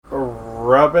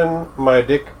rubbing my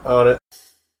dick on it.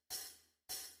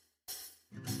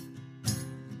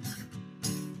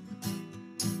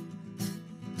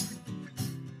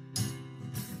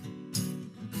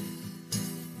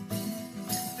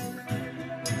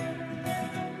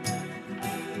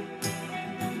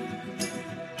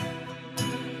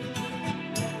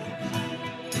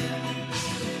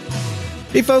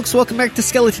 Hey folks, welcome back to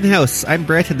Skeleton House. I'm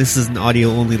Brett, and this is an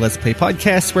audio-only Let's Play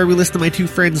podcast where we listen to my two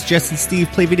friends, Jess and Steve,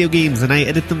 play video games, and I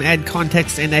edit them, add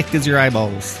context, and act as your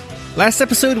eyeballs. Last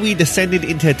episode, we descended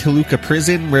into Toluca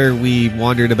Prison, where we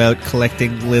wandered about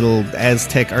collecting little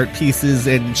Aztec art pieces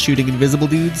and shooting invisible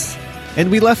dudes.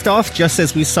 And we left off just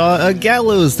as we saw a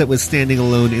gallows that was standing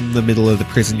alone in the middle of the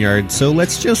prison yard, so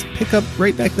let's just pick up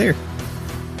right back there.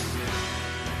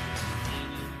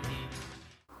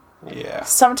 Yeah.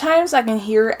 Sometimes I can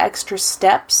hear extra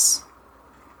steps.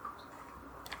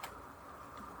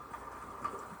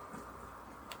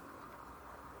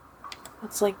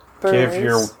 It's like birds. Give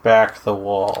your back the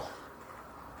wall.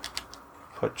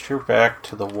 Put your back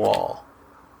to the wall.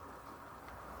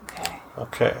 Okay.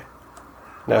 Okay.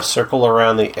 Now circle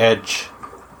around the edge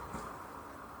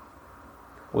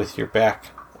with your back,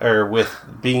 or with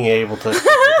being able to put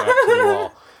your back to the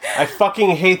wall. I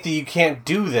fucking hate that you can't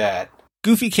do that.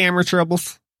 Goofy camera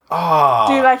troubles. Ah.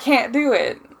 Dude, I can't do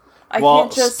it. I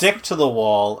can't just stick to the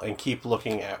wall and keep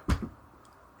looking out.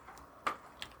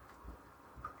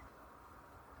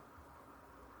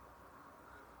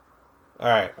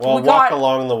 Alright, well, walk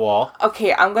along the wall.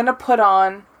 Okay, I'm gonna put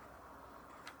on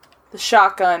the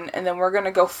shotgun, and then we're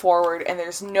gonna go forward, and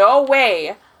there's no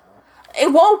way...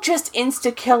 It won't just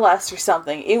insta-kill us or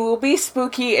something. It will be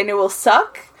spooky, and it will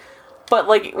suck, but,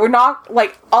 like, we're not...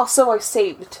 Like, also, I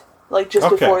saved... Like, just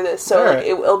before this, so like,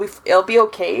 it'll be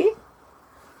okay.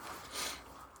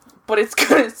 But it's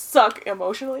gonna suck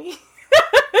emotionally.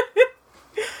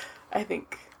 I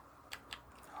think.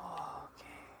 Oh, okay.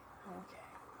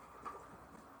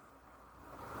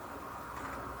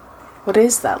 What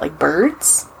is that? Like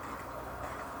birds?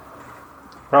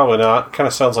 Probably not. Kind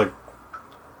of sounds like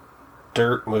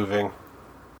dirt moving.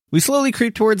 We slowly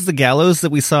creep towards the gallows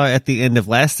that we saw at the end of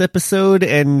last episode,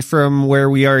 and from where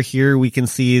we are here, we can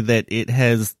see that it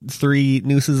has 3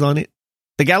 nooses on it.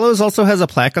 The gallows also has a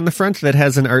plaque on the front that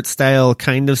has an art style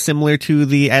kind of similar to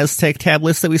the Aztec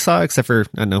tablets that we saw, except for,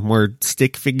 I don't know, more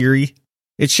stick figure-y.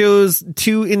 It shows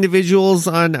 2 individuals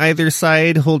on either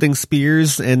side holding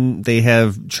spears, and they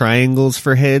have triangles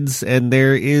for heads, and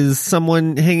there is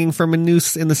someone hanging from a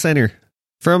noose in the center.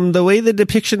 From the way the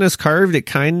depiction is carved, it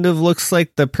kind of looks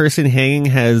like the person hanging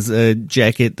has a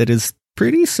jacket that is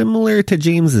pretty similar to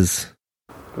James's.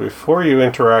 Before you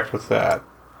interact with that,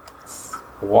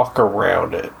 walk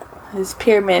around it. His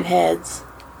pyramid heads.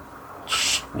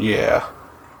 Yeah.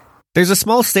 There's a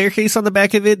small staircase on the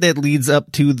back of it that leads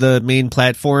up to the main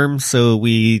platform, so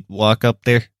we walk up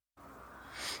there.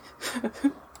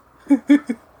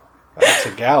 That's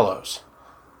a gallows.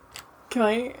 Can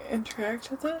I interact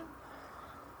with it?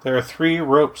 There are 3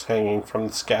 ropes hanging from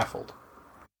the scaffold.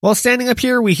 While standing up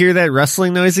here, we hear that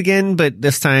rustling noise again, but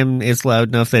this time it's loud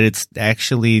enough that it's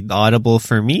actually audible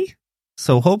for me.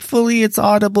 So hopefully it's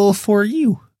audible for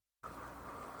you.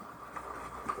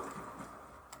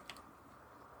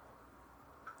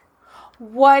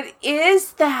 What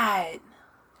is that?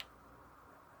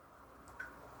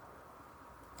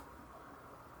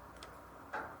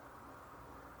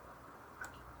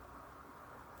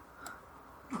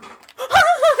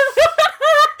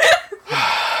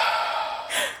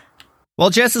 While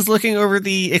Jess is looking over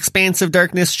the expanse of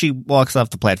darkness, she walks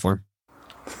off the platform.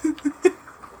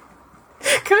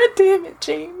 God damn it,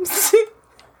 James.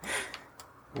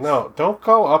 No, don't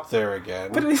go up there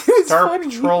again. But it's Start funny.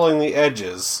 patrolling the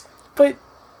edges. But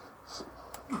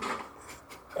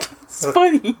it's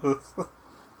funny.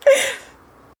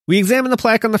 We examine the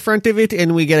plaque on the front of it,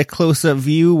 and we get a close-up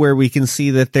view where we can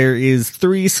see that there is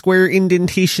 3 square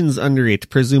indentations under it,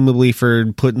 presumably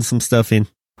for putting some stuff in.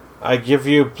 I give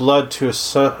you blood to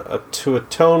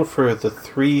atone for the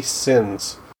 3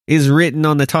 sins. Is written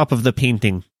on the top of the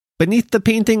painting. Beneath the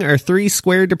painting are 3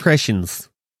 square depressions.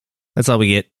 That's all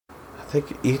we get. I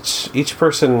think each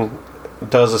person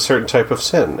does a certain type of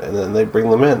sin, and then they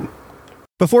bring them in.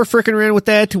 Before fricking around with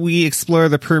that, we explore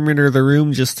the perimeter of the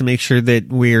room just to make sure that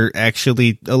we're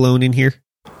actually alone in here.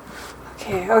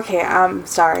 Okay, I'm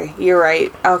sorry. You're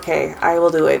right. Okay, I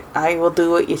will do it. I will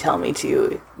do what you tell me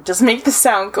to. Just make the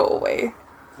sound go away.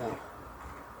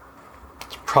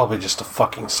 It's probably just a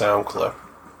fucking sound clip.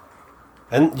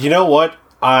 And you know what?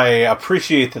 I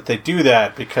appreciate that they do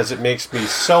that because it makes me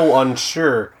so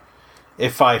unsure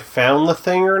if I found the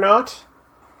thing or not.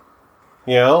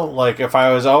 You know, like if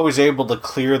I was always able to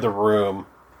clear the room,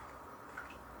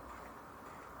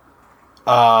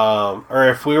 or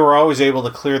if we were always able to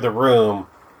clear the room,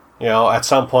 you know, at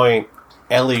some point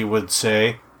Ellie would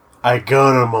say, "I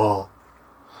got them all."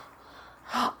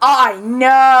 I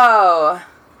know.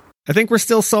 I think we're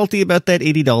still salty about that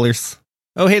 $80.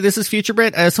 Oh, hey, this is Future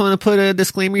Brett. I just want to put a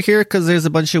disclaimer here because there's a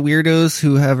bunch of weirdos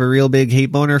who have a real big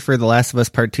hate boner for The Last of Us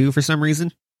Part 2 for some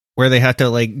reason, where they have to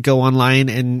like go online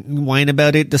and whine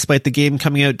about it despite the game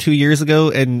coming out 2 years ago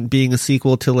and being a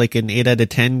sequel to like an 8 out of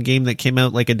 10 game that came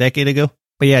out like a decade ago.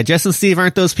 But yeah, Jess and Steve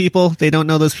aren't those people. They don't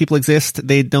know those people exist.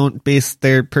 They don't base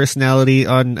their personality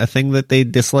on a thing that they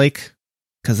dislike.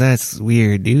 Because that's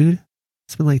weird, dude.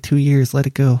 It's been like 2 years. Let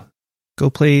it go. Go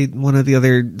play one of the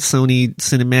other Sony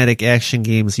cinematic action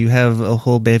games. You have a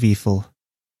whole bevy full.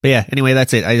 But yeah, anyway,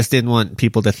 that's it. I just didn't want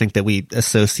people to think that we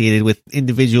associated with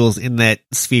individuals in that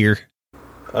sphere.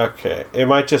 Okay, it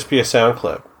might just be a sound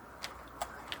clip.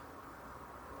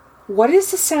 What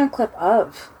is the sound clip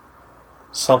of?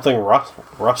 Something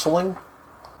rustling?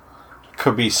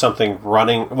 Could be something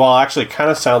running. Well, actually, it kind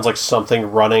of sounds like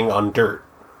something running on dirt.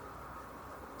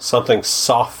 Something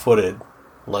soft-footed,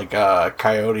 like a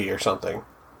coyote or something.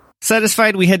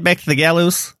 Satisfied, we head back to the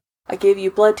gallows. I gave you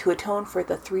blood to atone for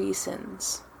the 3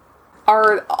 sins.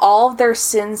 Are all of their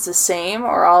sins the same,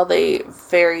 or are they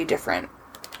very different?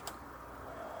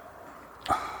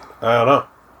 I don't know.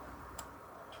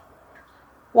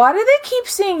 Why do they keep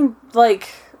seeing, like,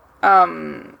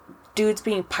 dudes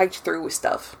being piked through with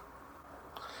stuff?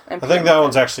 I think that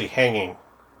one's actually hanging.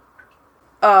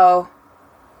 Oh.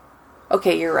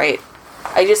 Okay, you're right.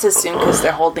 I just assumed because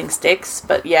they're holding sticks,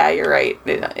 but yeah, you're right.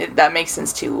 That makes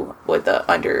sense too with the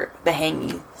under the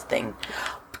hanging thing.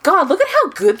 God, look at how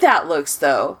good that looks,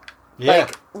 though. Yeah.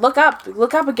 Like,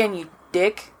 look up again, you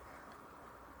dick.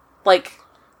 Like,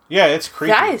 yeah, it's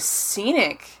creepy. that is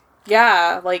scenic.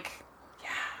 Yeah, like,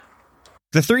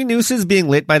 The 3 nooses being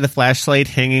lit by the flashlight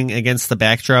hanging against the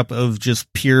backdrop of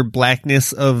just pure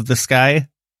blackness of the sky.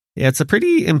 Yeah, it's a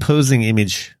pretty imposing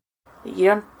image.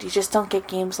 you just don't get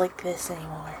games like this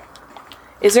anymore.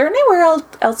 Is there anywhere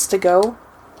else to go?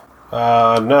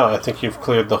 No, I think you've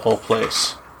cleared the whole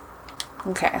place.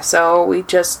 Okay, so we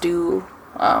just do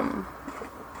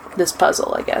this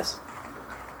puzzle, I guess.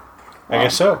 I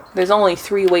guess so. There's only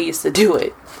 3 ways to do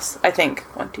it. I think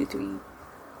 1, 2, 3. I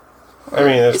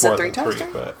mean, there's Is it more 3 than times 3,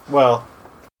 3? but well,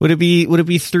 Would it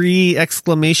be 3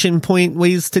 exclamation point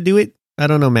ways to do it? I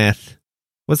don't know math.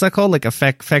 What's that called? Like a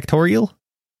factorial?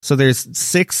 So there's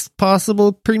 6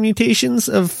 possible permutations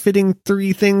of fitting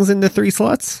 3 things into 3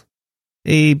 slots?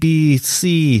 A, B,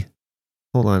 C.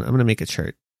 Hold on, I'm going to make a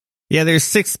chart. Yeah, there's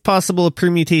 6 possible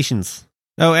permutations.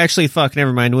 Oh, actually, fuck,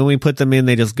 never mind. When we put them in,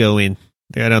 they just go in.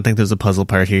 I don't think there's a puzzle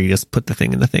part here. You just put the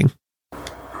thing in the thing.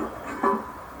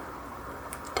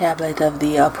 Tablet of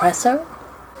the oppressor?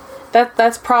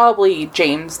 That's probably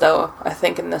James, though, I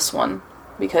think, in this one.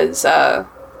 Because,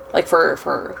 like,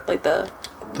 for like, the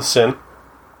sin.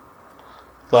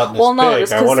 Gluttonous Well, no, pig.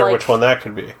 just I 'cause, wonder like- which one that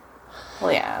could be.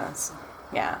 Well, yeah.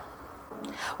 Yeah.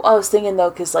 Well, I was thinking, though,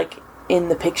 because, like, in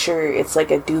the picture, it's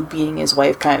like a dude beating his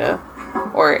wife, kind of.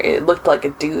 Or it looked like a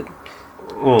dude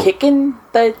kicking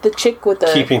the chick with the...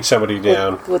 Keeping somebody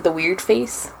down. With the weird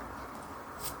face.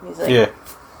 He's like, Yeah.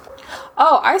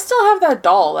 oh, I still have that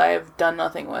doll that I've done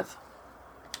nothing with.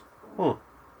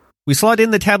 We slot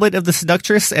in the tablet of the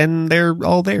seductress, and they're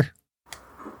all there.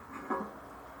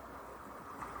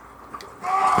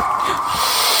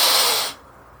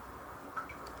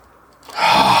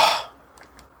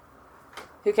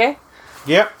 You okay?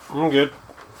 Yep, I'm good.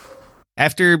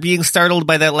 After being startled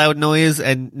by that loud noise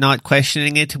and not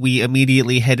questioning it, we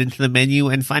immediately head into the menu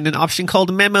and find an option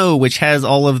called Memo, which has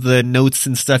all of the notes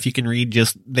and stuff you can read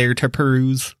just there to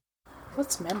peruse.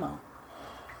 What's Memo?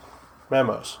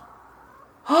 Memos.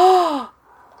 Oh,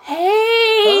 hey!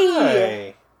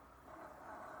 Hi.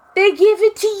 They give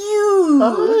it to you!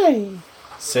 Hi.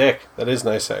 Sick. That is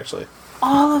nice, actually.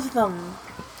 All of them.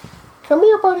 Come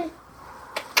here, buddy.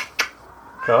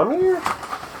 Come here.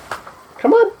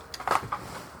 Come on.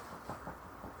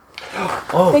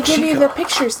 Oh, They give you Chico. the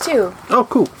pictures, too. Oh,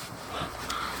 cool.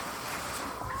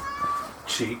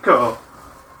 Chico.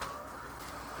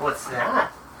 What's that?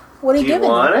 What are you giving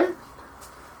them? it?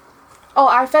 Oh,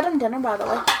 I fed him dinner, by the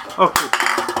way. Oh,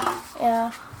 cool.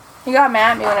 Yeah. He got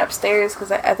mad at me when upstairs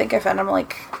because I think I fed him,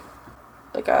 like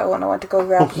when I went to go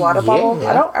grab the water bottle.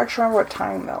 I don't actually remember what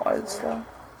time that was, though.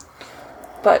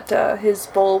 But his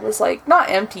bowl was, like, not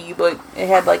empty, but it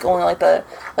had, like, only,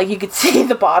 like, you could see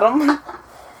the bottom.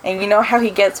 And you know how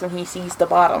he gets when he sees the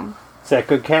bottom. Is that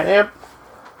good catnip?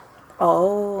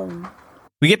 Oh.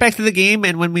 We get back to the game,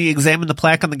 and when we examine the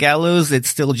plaque on the gallows, it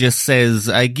still just says,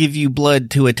 "I give you blood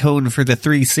to atone for the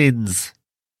 3 sins."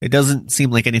 It doesn't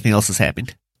seem like anything else has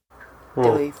happened.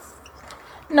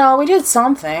 No, we did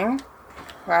something.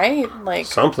 Right? Like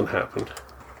something happened.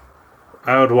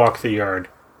 I would walk the yard.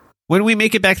 When we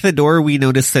make it back to the door, we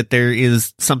notice that there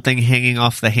is something hanging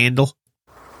off the handle.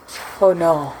 Oh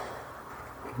no.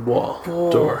 Wall.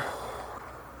 Door.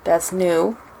 That's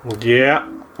new. Yeah.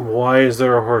 Why is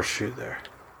there a horseshoe there?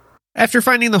 After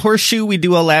finding the horseshoe, we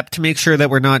do a lap to make sure that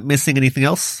we're not missing anything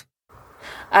else.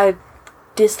 I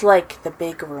dislike the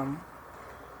big room.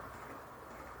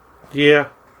 Yeah.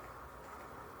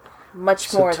 Much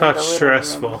It's more a than touch the little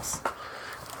stressful. rooms.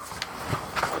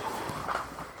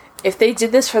 If they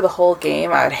did this for the whole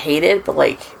game, I would hate it, but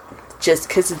like, just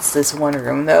because it's this one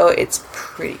room, though, it's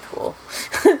pretty cool.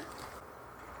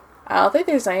 I don't think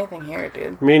there's anything here,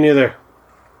 dude. Me neither.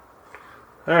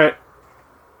 Alright.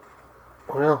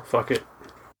 Well, fuck it.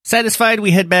 Satisfied,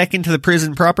 we head back into the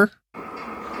prison proper.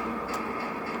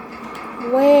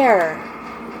 Where?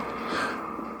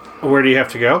 Where do you have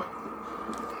to go?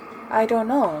 I don't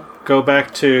know. Go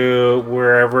back to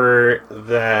wherever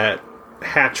that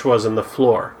hatch was in the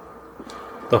floor.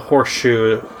 The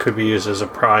horseshoe could be used as a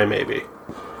pry, maybe.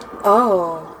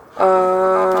 Oh.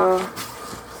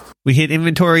 We hit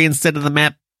inventory instead of the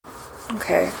map.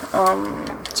 Okay.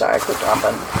 Sorry, I clicked on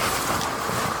button.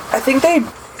 I think they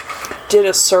did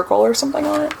a circle or something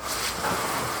on it.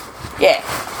 Yeah.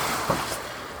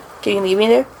 Can you leave me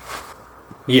there?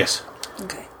 Yes.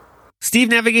 Okay. Steve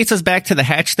navigates us back to the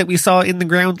hatch that we saw in the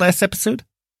ground last episode.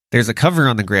 There's a cover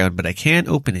on the ground, but I can't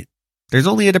open it. There's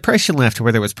only a depression left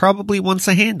where there was probably once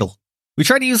a handle. We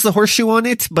try to use the horseshoe on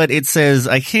it, but it says,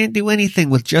 "I can't do anything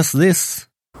with just this."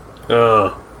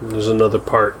 Oh, there's another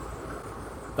part.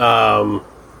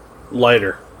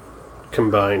 Lighter.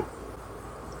 Combine.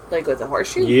 Like with a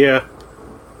horseshoe? Yeah.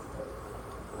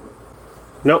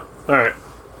 Nope. Alright.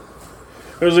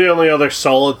 It was the only other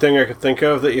solid thing I could think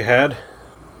of that you had.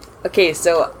 Okay,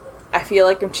 so I feel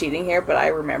like I'm cheating here, but I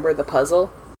remember the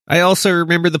puzzle. I also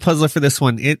remember the puzzle for this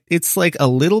one. It's like a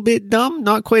little bit dumb,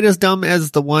 not quite as dumb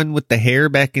as the one with the hair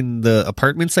back in the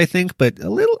apartments, I think, but a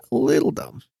little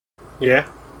dumb. Yeah?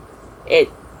 It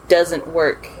doesn't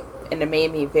work, and it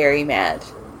made me very mad.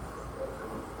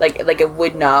 Like it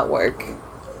would not work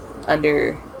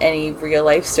under any real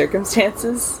life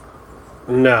circumstances.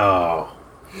 No.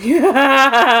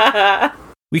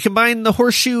 We combine the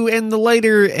horseshoe and the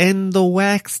lighter and the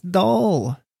wax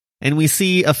doll. And we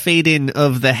see a fade-in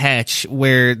of the hatch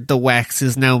where the wax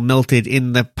is now melted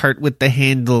in the part with the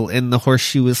handle and the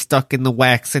horseshoe is stuck in the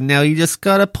wax, and now you just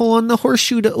gotta pull on the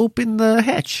horseshoe to open the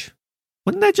hatch.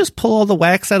 Wouldn't that just pull all the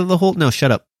wax out of the hole? No,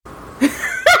 shut up.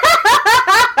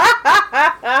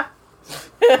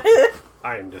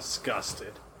 I am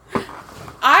disgusted.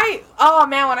 Oh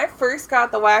man, when I first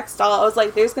got the wax doll, I was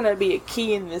like, there's gonna be a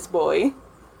key in this boy.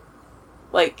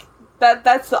 Like,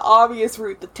 that's the obvious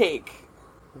route to take.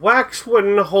 Wax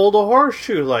wouldn't hold a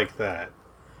horseshoe like that.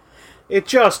 It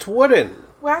just wouldn't.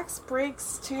 Wax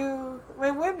breaks too.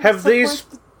 Wait, wouldn't Have these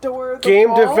the door of the game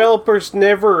wall? developers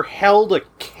never held a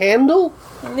candle?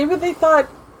 Maybe they thought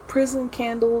prison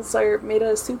candles are made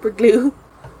out of super glue.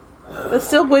 That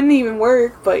still wouldn't even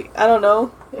work, but I don't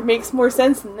know. It makes more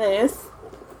sense than this.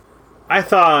 I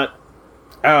thought,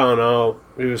 I don't know,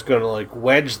 he was going to like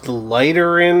wedge the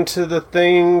lighter into the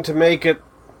thing to make it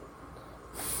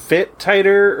fit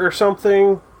tighter or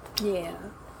something. Yeah.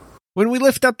 When we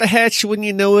lift up the hatch, when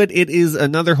you know it, it is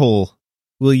another hole.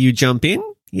 Will you jump in?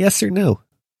 Yes or no?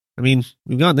 I mean,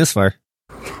 we've gone this far.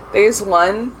 There's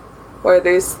one where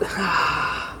there's...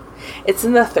 it's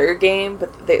in the third game,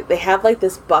 but they have like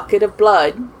this bucket of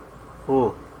blood.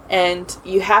 Ooh. And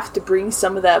you have to bring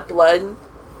some of that blood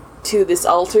to this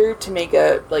altar to make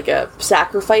a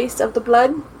sacrifice of the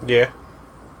blood. Yeah.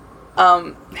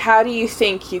 How do you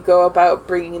think you go about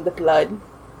bringing the blood?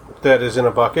 That is in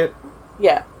a bucket?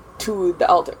 Yeah, to the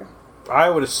altar. I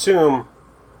would assume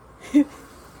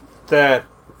that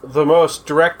the most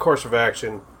direct course of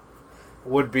action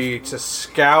would be to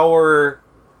scour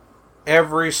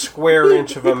every square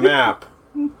inch of a map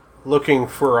looking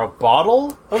for a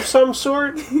bottle of some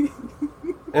sort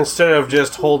instead of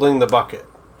just holding the bucket.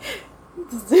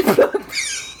 Ziploc.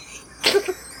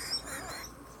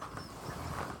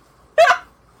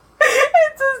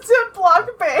 It's a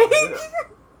Ziploc bag.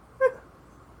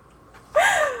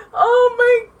 Oh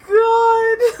my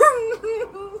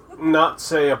god. Not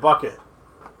say a bucket.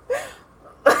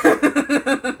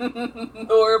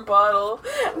 Or a bottle.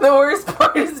 The worst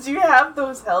part is, do you have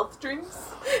those health drinks?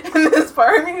 And this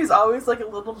part of me is always like a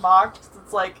little mocked.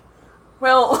 It's like,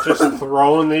 Well, Just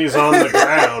throwing these on the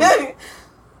ground.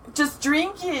 just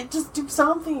drink it. Just do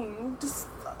something. Just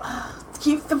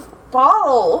keep the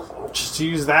bottle. Just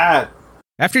use that.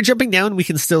 After jumping down, we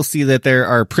can still see that there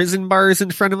are prison bars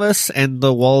in front of us, and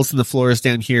the walls and the floors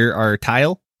down here are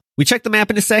tile. We check the map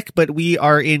in a sec, but we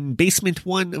are in basement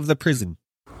 1 of the prison.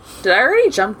 Did I already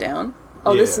jump down?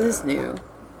 Oh, this Yeah. is new.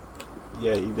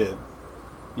 Yeah, you did.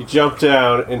 You jumped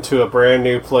down into a brand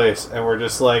new place, and we're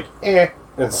just like,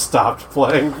 and stopped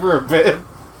playing for a bit.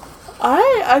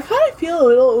 I kind of feel a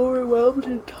little overwhelmed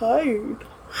and tired.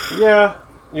 Yeah.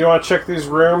 You want to check these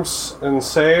rooms and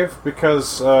save?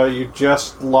 Because you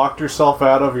just locked yourself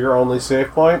out of your only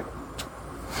save point?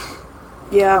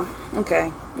 Yeah,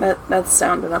 okay. That's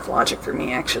sound enough logic for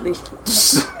me, actually.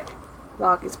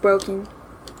 Lock is broken.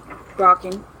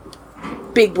 Rocking.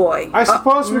 Big boy. I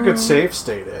suppose we could save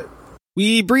state it.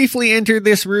 We briefly entered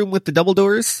this room with the double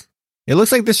doors. It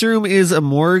looks like this room is a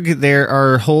morgue. There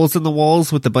are holes in the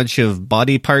walls with a bunch of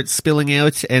body parts spilling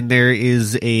out, and there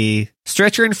is a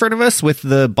stretcher in front of us with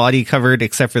the body covered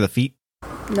except for the feet.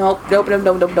 Nope.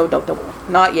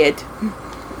 Not yet.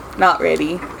 Not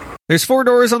ready. There's 4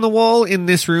 doors on the wall in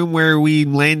this room where we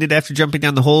landed after jumping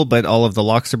down the hole, but all of the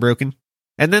locks are broken.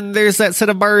 And then there's that set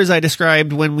of bars I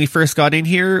described when we first got in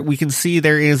here. We can see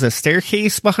there is a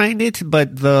staircase behind it,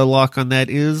 but the lock on that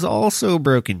is also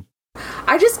broken.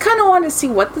 I just kind of want to see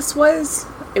what this was.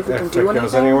 If we can do anything. If it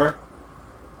goes anywhere?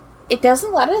 It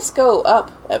doesn't let us go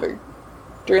up, ever.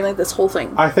 During, like, this whole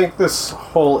thing. I think this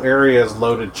whole area is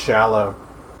loaded shallow.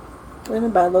 What do you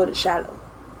mean by loaded shallow?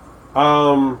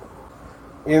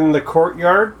 In the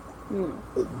courtyard,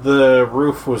 the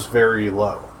roof was very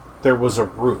low. There was a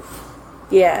roof.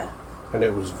 Yeah. And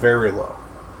it was very low.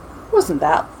 It wasn't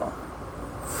that low.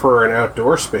 For an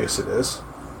outdoor space, it is.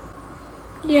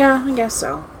 Yeah, I guess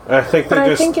so. I think But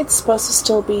I think it's supposed to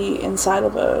still be inside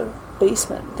of a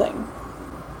basement thing.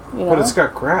 You know? But it's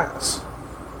got grass.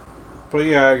 But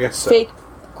yeah, I guess so. Fake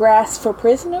grass for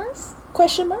prisoners?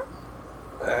 Question mark?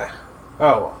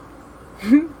 Oh.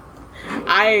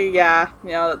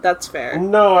 That's fair.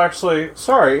 No, actually,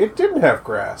 sorry, it didn't have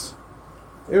grass.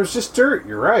 It was just dirt,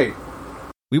 you're right.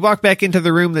 We walk back into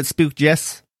the room that spooked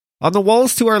Jess. On the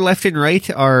walls to our left and right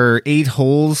are 8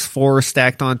 holes, 4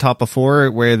 stacked on top of 4,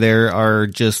 where there are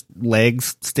just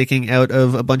legs sticking out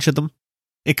of a bunch of them.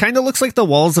 It kind of looks like the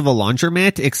walls of a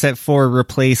laundromat, except for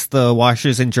replace the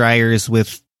washers and dryers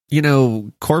with,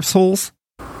 corpse holes.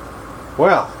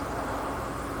 Well.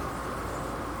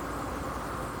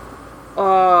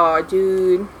 Oh,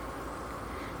 dude.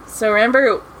 So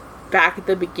remember back at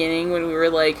the beginning when we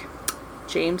were like,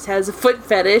 James has a foot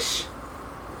fetish?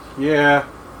 Yeah.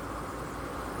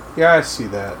 Yeah, I see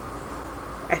that.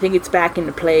 I think it's back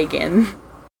into play again.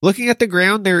 Looking at the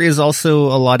ground, there is also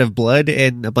a lot of blood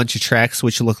and a bunch of tracks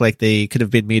which look like they could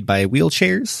have been made by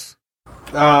wheelchairs.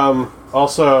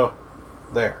 Also,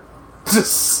 there.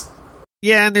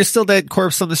 Yeah, and there's still that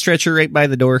corpse on the stretcher right by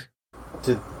the door.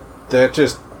 Did that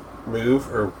just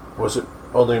move, or was it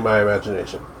only my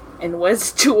imagination? And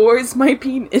was towards my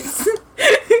penis.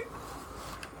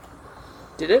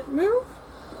 Did it move?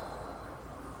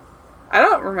 I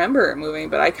don't remember it moving,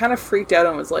 but I kind of freaked out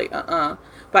and was like, But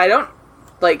I don't,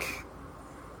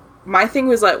 my thing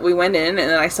was like, we went in and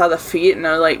then I saw the feet and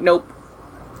I was like, nope.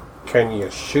 Can you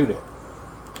shoot it?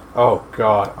 Oh,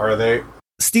 God, are they?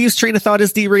 Steve's train of thought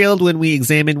is derailed when we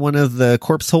examine one of the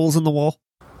corpse holes in the wall.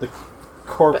 The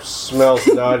corpse smells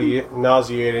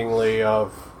nauseatingly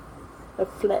of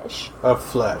flesh. Of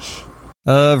flesh.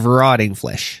 Of rotting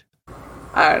flesh.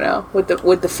 I don't know.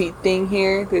 With the feet thing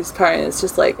here, there's part of it's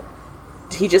just like,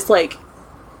 he just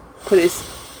put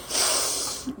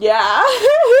his... Yeah.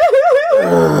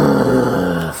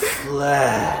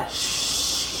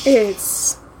 Flesh.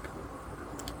 It's...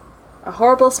 A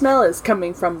horrible smell is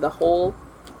coming from the hole.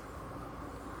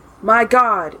 My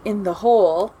God, in the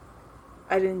hole.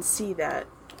 I didn't see that.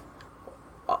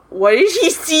 What did he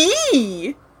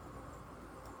see?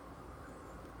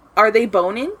 Are they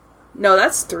boning? No,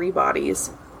 that's 3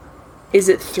 bodies. Is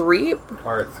it 3?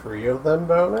 Are 3 of them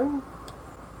boning?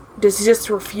 Does he just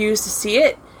refuse to see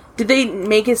it? Did they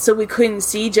make it so we couldn't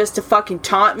see just to fucking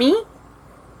taunt me?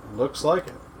 Looks like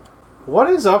it. What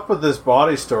is up with this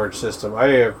body storage system? I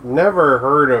have never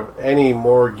heard of any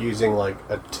morgue using,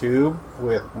 a tube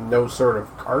with no sort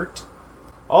of cart.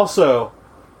 Also,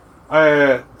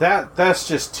 that's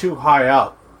just too high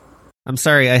up. I'm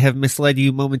sorry, I have misled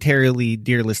you momentarily,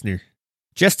 dear listener.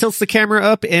 Jess tilts the camera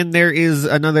up, and there is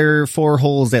another 4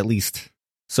 holes at least.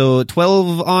 So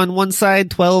 12 on one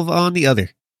side, 12 on the other.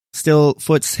 Still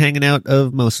foot's hanging out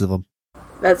of most of them.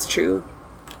 That's true.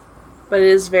 But it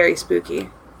is very spooky.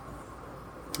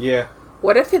 Yeah.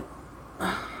 What if it...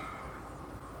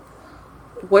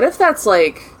 What if that's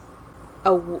like...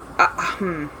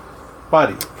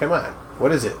 Buddy, come on.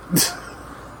 What is it?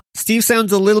 Steve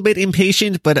sounds a little bit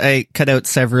impatient, but I cut out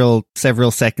several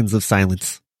seconds of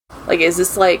silence. Like, is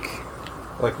this like...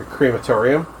 Like a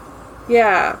crematorium?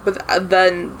 Yeah, but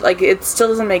then, like, it still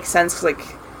doesn't make sense, 'cause, like,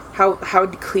 how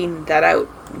would you clean that out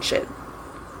and shit?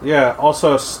 Yeah,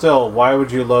 also, still, why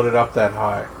would you load it up that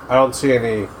high? I don't see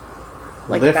any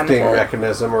Like lifting chemical.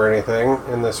 mechanism or anything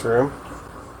in this room.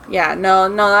 Yeah, no,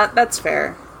 that's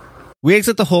fair. We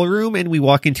exit the whole room and we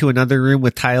walk into another room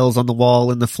with tiles on the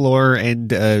wall and the floor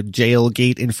and a jail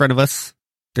gate in front of us.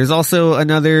 There's also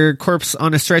another corpse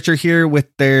on a stretcher here with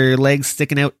their legs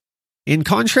sticking out. In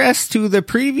contrast to the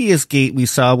previous gate we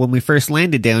saw when we first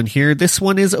landed down here, this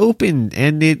one is open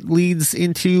and it leads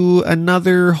into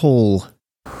another hole.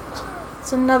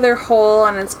 It's another hole,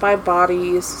 and it's by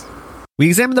bodies. We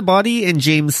examine the body and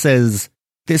James says,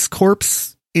 "This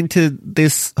corpse into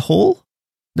this hole?"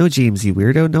 No, James, you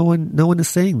weirdo. No one is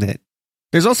saying that.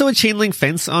 There's also a chain link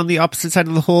fence on the opposite side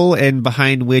of the hole, and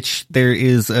behind which there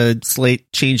is a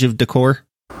slight change of decor.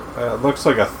 It looks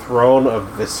like a throne of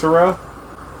viscera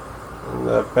in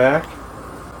the back.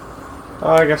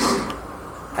 Oh, I guess...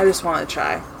 I just want to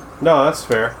try. No, that's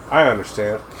fair. I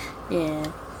understand. Yeah.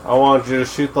 I wanted you to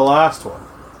shoot the last one.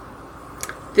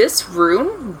 This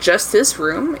room, just this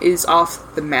room, is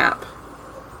off the map.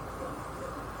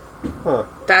 Huh.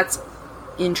 That's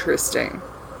interesting.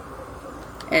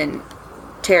 And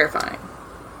terrifying.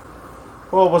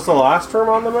 Well, was the last room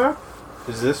on the map?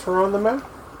 Is this room on the map?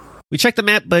 We check the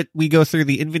map, but we go through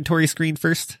the inventory screen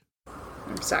first.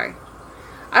 I'm sorry.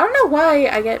 I don't know why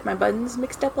I get my buttons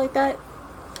mixed up like that.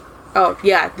 Oh,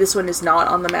 yeah, this one is not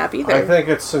on the map either. I think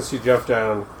it's since you jumped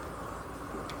down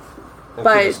into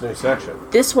But- this new section.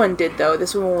 This one did, though.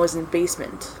 This one was in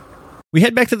basement. We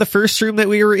head back to the first room that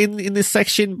we were in this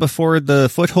section before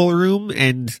the foothole room,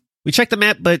 and we check the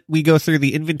map, but we go through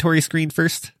the inventory screen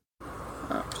first.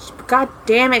 God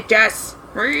damn it, Jess!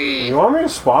 You want me to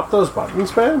swap those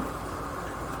buttons, man?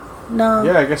 No.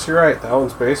 Yeah, I guess you're right. That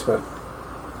one's basement.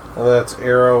 And that's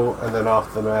arrow and then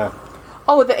off the map.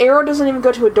 Oh, the arrow doesn't even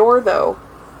go to a door, though.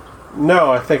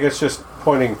 No, I think it's just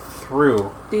pointing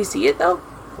through. Do you see it, though?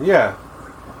 Yeah,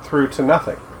 through to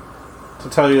nothing. To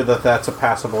tell you that that's a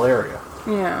passable area.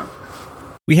 Yeah.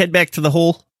 We head back to the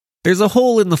hole. There's a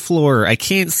hole in the floor. I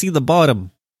can't see the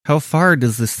bottom. How far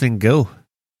does this thing go?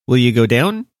 Will you go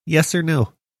down? Yes or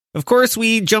no? Of course,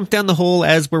 we jump down the hole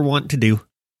as we're wont to do.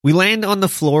 We land on the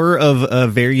floor of a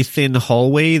very thin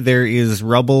hallway. There is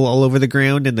rubble all over the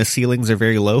ground and the ceilings are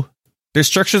very low. There's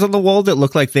structures on the wall that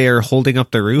look like they are holding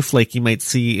up the roof, like you might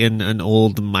see in an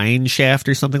old mine shaft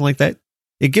or something like that.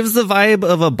 It gives the vibe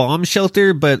of a bomb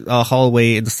shelter, but a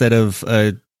hallway instead of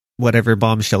whatever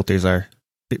bomb shelters are.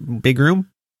 Big room?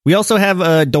 We also have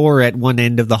a door at one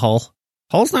end of the hall.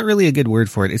 Hall's not really a good word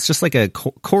for it. It's just like a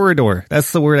corridor.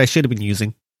 That's the word I should have been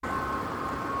using.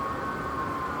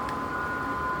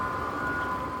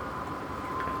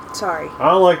 Sorry.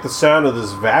 I don't like the sound of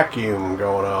this vacuum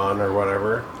going on or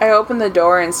whatever. I opened the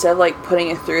door, instead of, like, putting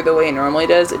it through the way it normally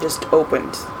does, it just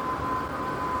opened.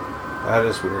 That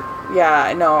is weird. Yeah,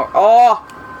 I know. Oh!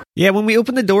 Yeah, when we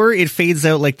open the door, it fades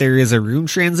out like there is a room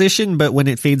transition, but when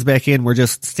it fades back in, we're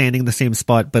just standing in the same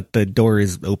spot, but the door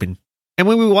is open. And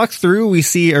when we walk through, we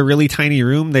see a really tiny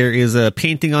room. There is a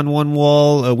painting on one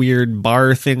wall, a weird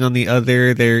bar thing on the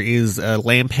other. There is a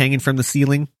lamp hanging from the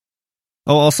ceiling.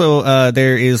 Oh, also,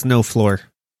 there is no floor.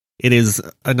 It is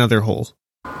another hole.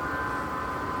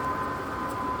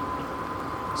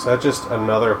 Is that just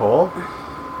another hole?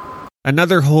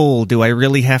 Another hole. Do I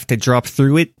really have to drop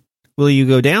through it? Will you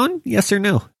go down? Yes or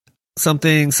no?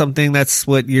 Something, that's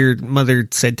what your mother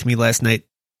said to me last night.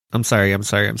 I'm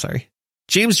sorry.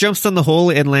 James jumps down the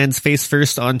hole and lands face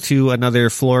first onto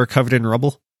another floor covered in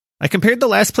rubble. I compared the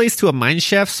last place to a mine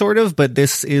shaft, sort of, but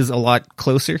this is a lot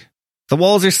closer. The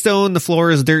walls are stone, the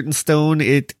floor is dirt and stone.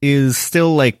 It is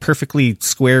still like perfectly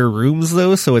square rooms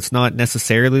though, so it's not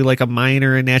necessarily like a mine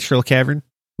or a natural cavern.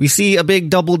 We see a big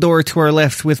double door to our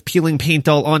left with peeling paint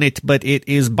all on it, but it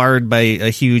is barred by a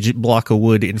huge block of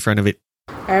wood in front of it.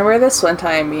 I remember this one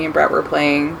time me and Brett were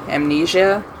playing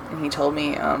Amnesia, and he told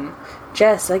me,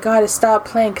 Jess, I gotta stop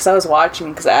playing, because I was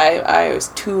watching, because I was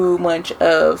too much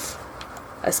of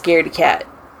a scaredy cat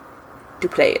to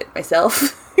play it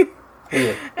myself.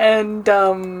 Yeah.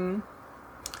 And,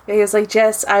 he was like,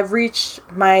 Jess, I've reached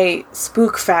my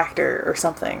spook factor, or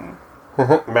something.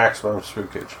 Maximum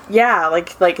spookage. Yeah,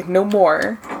 like no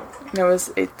more.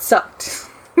 And it sucked.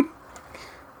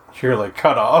 You're like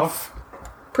cut off.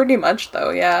 Pretty much,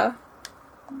 though, yeah.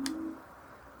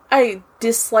 I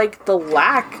dislike the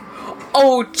lack.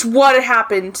 Oh, what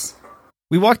happened?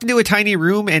 We walked into a tiny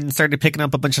room and started picking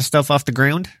up a bunch of stuff off the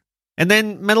ground. And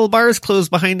then metal bars closed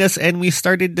behind us and we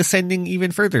started descending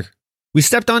even further. We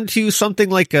stepped onto something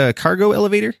like a cargo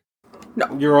elevator.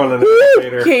 No. You're on an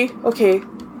elevator. Okay.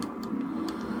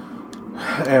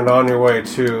 And on your way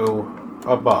to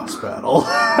a boss battle.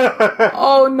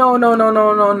 Oh, no.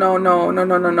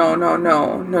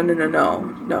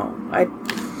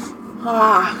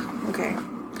 Okay.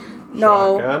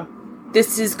 No. Shotgun?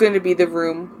 This is going to be the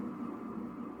room.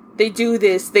 They do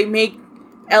this. They make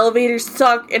elevators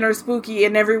suck and are spooky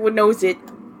and everyone knows it.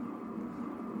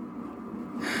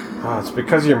 Oh, it's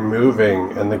because you're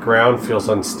moving and the ground feels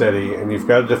unsteady and you've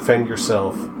got to defend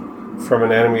yourself from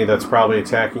an enemy that's probably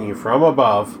attacking you from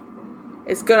above.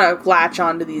 It's gonna latch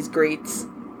onto these grates.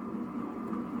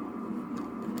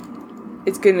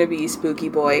 It's gonna be spooky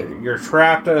boy. You're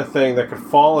trapped in a thing that could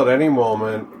fall at any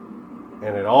moment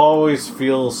and it always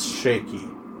feels shaky.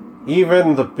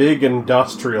 Even the big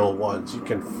industrial ones, you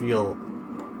can feel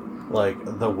like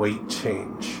the weight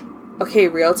change. Okay,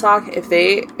 real talk.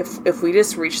 If we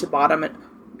just reach the bottom and...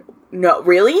 No,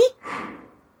 really?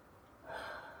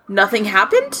 Nothing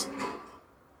happened?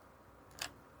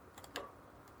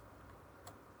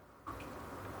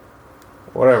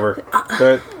 Whatever.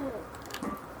 But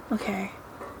Okay.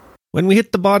 When we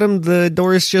hit the bottom, the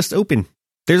doors just open.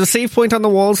 There's a save point on the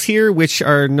walls here, which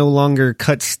are no longer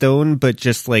cut stone, but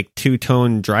just like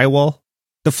two-tone drywall.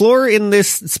 The floor in this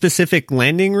specific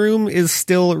landing room is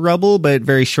still rubble, but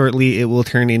very shortly it will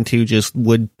turn into just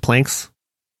wood planks.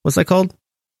 What's that called?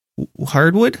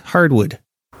 Hardwood? Hardwood.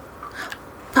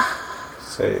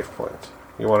 save point.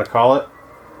 You want to call it?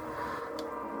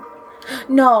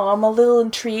 No, I'm a little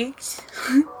intrigued.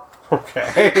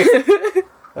 Okay.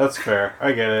 That's fair.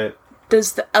 I get it.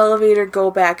 Does the elevator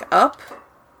go back up?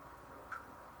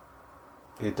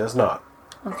 It does not.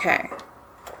 Okay.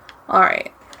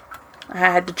 Alright. I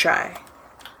had to try.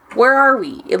 Where are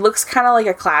we? It looks kind of like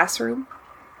a classroom.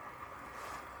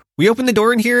 We open the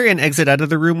door in here and exit out of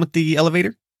the room with the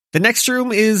elevator. The next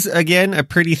room is, again, a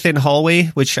pretty thin hallway,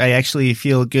 which I actually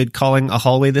feel good calling a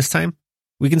hallway this time.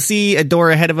 We can see a door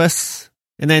ahead of us,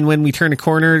 and then when we turn a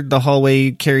corner, the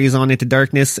hallway carries on into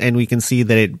darkness, and we can see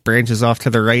that it branches off to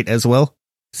the right as well.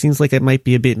 Seems like it might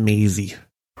be a bit mazy.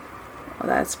 Oh,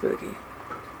 that's spooky.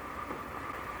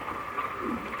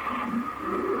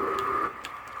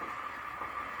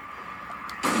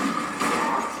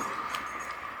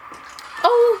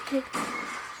 Oh, okay.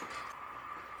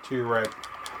 To your right.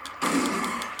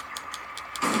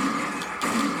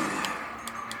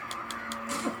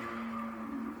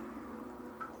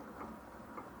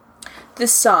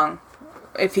 This song,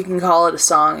 if you can call it a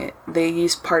song, they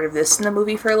used part of this in the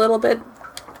movie for a little bit.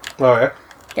 Oh, yeah?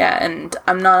 Yeah, and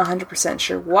I'm not 100%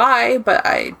 sure why, but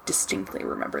I distinctly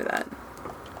remember that.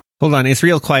 Hold on, it's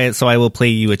real quiet, so I will play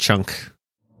you a chunk.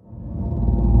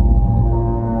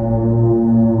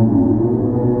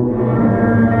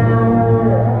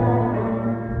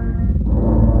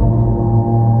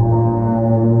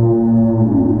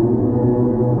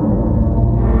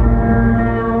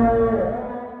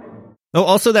 Oh,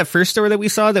 also that first door that we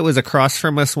saw that was across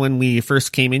from us when we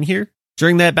first came in here.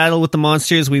 During that battle with the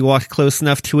monsters, we walked close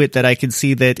enough to it that I could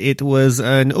see that it was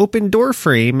an open door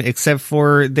frame, except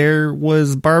for there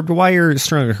was barbed wire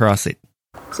strung across it.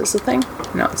 Is this a thing?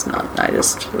 No, it's not. I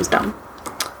just was dumb.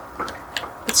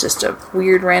 It's just a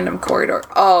weird random corridor.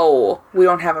 Oh, we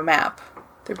don't have a map.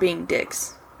 They're being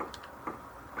dicks.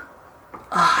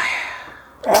 I'm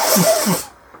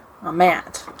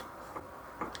mad.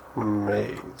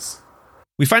 Maze.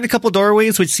 We find a couple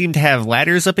doorways which seem to have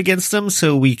ladders up against them,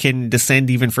 so we can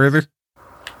descend even further.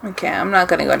 Okay, I'm not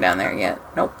gonna go down there yet.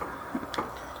 Nope.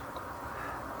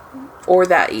 Or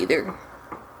that either.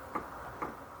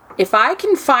 If I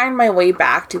can find my way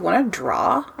back, do you want to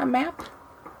draw a map?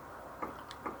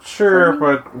 Sure,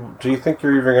 but do you think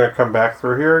you're even going to come back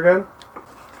through here again?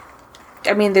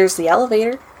 I mean, there's the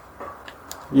elevator.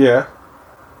 Yeah.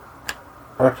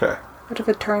 Okay. What if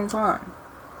it turns on?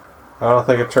 I don't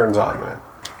think it turns on, man.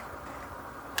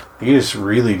 You just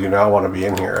really do not want to be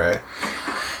in here, right?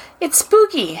 It's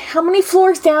spooky. How many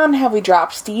floors down have we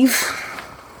dropped, Steve?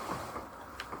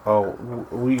 Oh,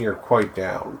 we are quite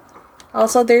down.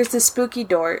 Also, there's the spooky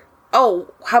door.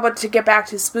 Oh, how about to get back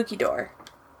to the spooky door?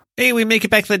 Hey, we make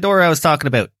it back to the door I was talking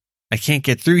about. I can't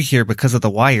get through here because of the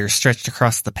wire stretched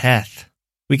across the path.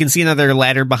 We can see another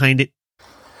ladder behind it.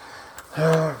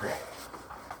 Alright.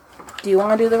 Do you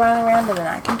want to do the run around and then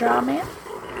I can draw a map?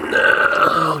 No,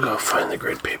 I'll go find the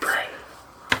grid paper.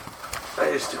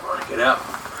 I just don't want to get out.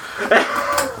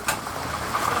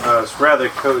 It's rather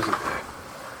cozy there.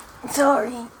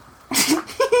 Sorry.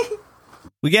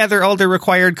 We gather all the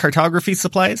required cartography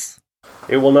supplies.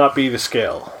 It will not be to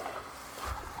scale.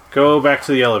 Go back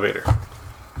to the elevator.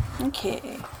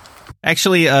 Okay.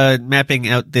 Actually, mapping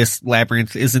out this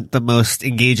labyrinth isn't the most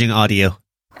engaging audio.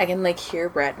 I can, hear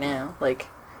Brad now.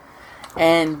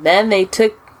 And then they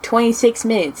took 26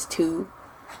 minutes to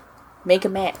make a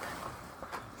map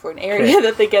for an area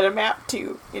that they get a map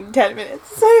to in 10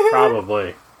 minutes.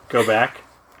 Probably. Go back.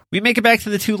 We make it back to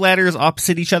the two ladders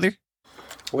opposite each other.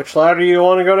 Which ladder do you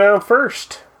want to go down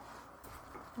first?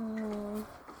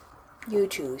 You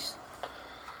choose.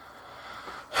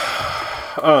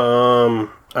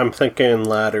 I'm thinking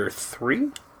ladder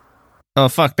 3. Oh,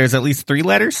 fuck, there's at least 3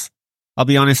 ladders? I'll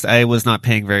be honest, I was not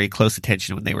paying very close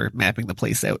attention when they were mapping the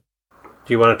place out.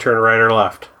 Do you want to turn right or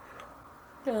left?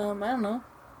 I don't know.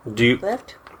 Do you...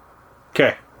 Left?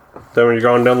 Okay. Then you're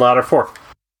going down ladder 4.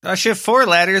 Oh shit, 4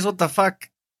 ladders, what the fuck?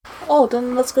 Oh,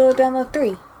 then let's go down the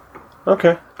 3.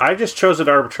 Okay. I just chose it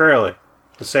arbitrarily.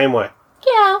 The same way.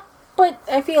 Yeah, but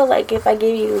I feel like if I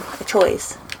gave you a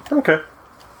choice, Okay.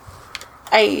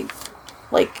 I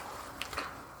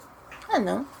don't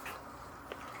know.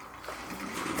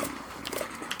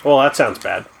 Well, that sounds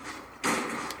bad.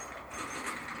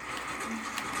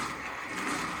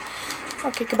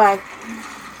 Okay, goodbye.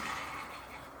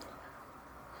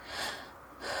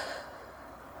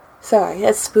 Sorry,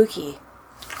 that's spooky.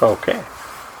 Okay.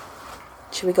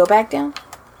 Should we go back down?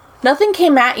 Nothing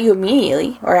came at you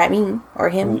immediately, or at me, or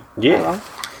him. Yeah. I don't know.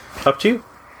 Up to you.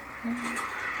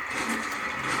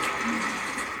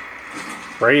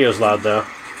 Radio's loud, though.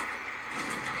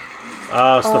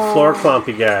 It's the floor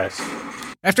clumpy guys.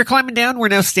 After climbing down, we're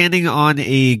now standing on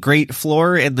a great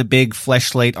floor, and the big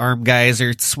fleshlight arm guys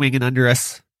are swinging under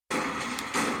us.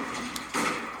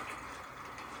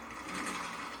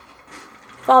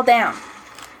 Fall down.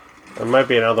 There might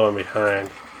be another one behind.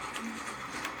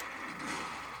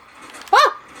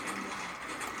 Ah!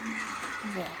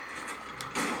 Okay.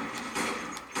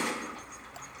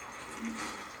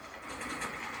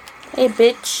 Hey,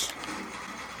 bitch.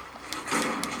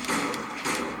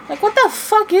 What the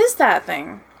fuck is that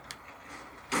thing?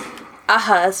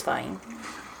 Aha, that's fine.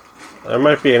 There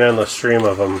might be an endless stream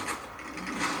of them.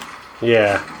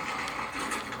 Yeah.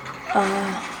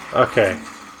 Okay.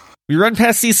 We run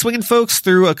past these swinging folks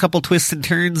through a couple twists and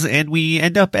turns, and we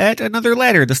end up at another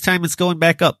ladder. This time it's going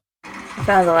back up. I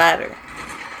found the ladder.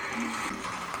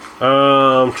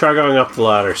 Try going up the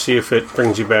ladder. See if it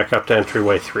brings you back up to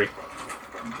entryway 3.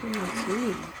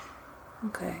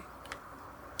 Okay.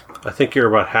 I think you're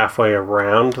about halfway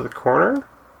around the corner.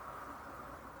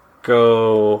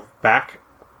 Go back.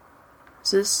 Is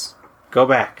this? Go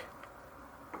back.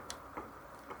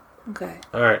 Okay.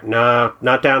 Alright, no,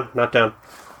 not down, not down.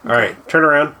 Alright, turn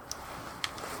around.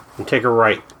 And take a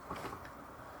right.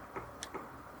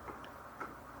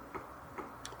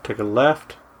 Take a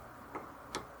left.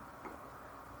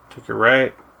 Take a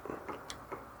right.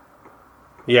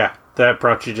 Yeah, that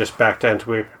brought you just back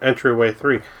to entryway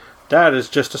 3. That is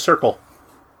just a circle.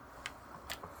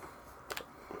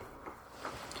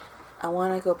 I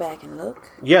want to go back and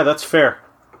look. Yeah, that's fair.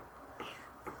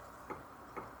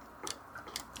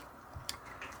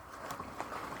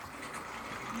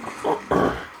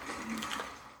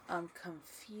 I'm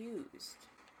confused.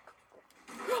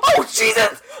 Oh,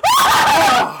 Jesus!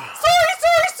 Ah! Sorry!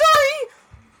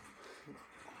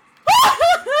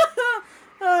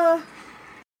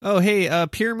 Oh, hey,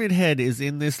 Pyramid Head is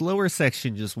in this lower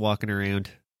section just walking around.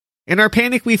 In our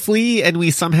panic, we flee, and we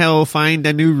somehow find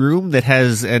a new room that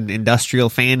has an industrial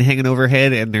fan hanging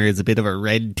overhead, and there is a bit of a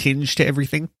red tinge to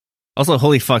everything. Also,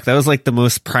 holy fuck, that was like the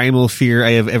most primal fear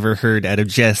I have ever heard out of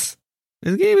Jess.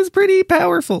 This game is pretty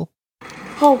powerful.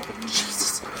 Oh,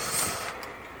 Jesus.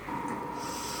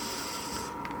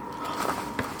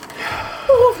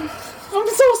 Oh, I'm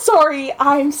so sorry.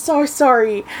 I'm so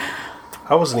sorry.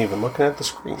 I wasn't even looking at the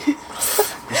screen. You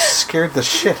scared the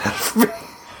shit out of me.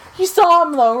 You saw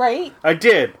him, though, right? I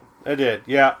did,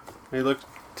 yeah. He looked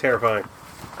terrifying.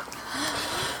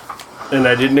 And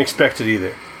I didn't expect it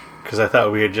either, because I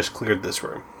thought we had just cleared this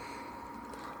room.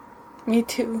 Me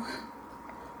too.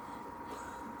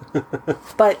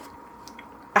 But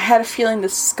I had a feeling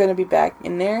this is going to be back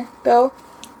in there, though.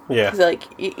 Yeah. 'Cause, I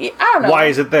don't know. Why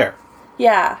is it there?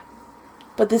 Yeah.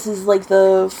 But this is like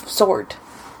the sword.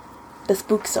 The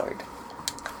spook sword.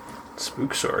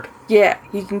 Spook sword. Yeah,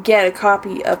 you can get a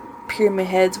copy of Pyramid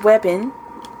Head's weapon.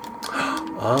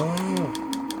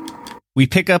 Oh. We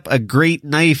pick up a great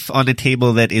knife on a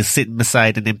table that is sitting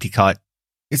beside an empty cot.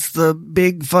 It's the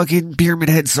big fucking Pyramid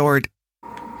Head sword.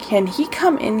 Can he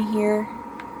come in here?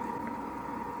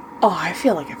 Oh, I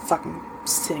feel like a fucking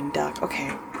sitting duck.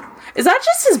 Okay. Is that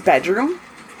just his bedroom?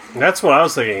 That's what I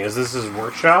was thinking. Is this his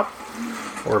workshop?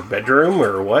 Or bedroom,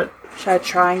 or what? Should I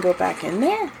try and go back in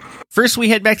there? First, we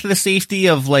head back to the safety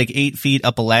of like 8 feet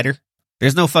up a ladder.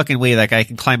 There's no fucking way that guy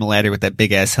can climb a ladder with that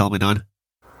big ass helmet on.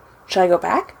 Should I go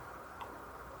back?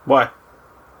 Why?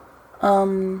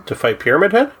 To fight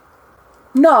Pyramid Head?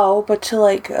 No, but to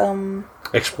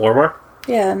Explore more?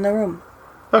 yeah, in the room.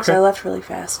 So Okay. I left really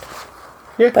fast.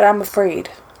 Yeah. But I'm afraid.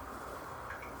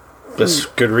 That's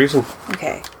good reason.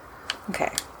 Okay.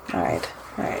 Alright.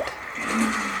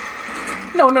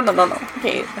 No.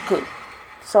 Okay, cool.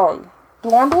 Sorry. Do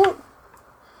you want to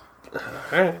do it?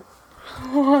 Alright.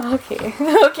 Okay.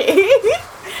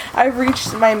 I've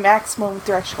reached my maximum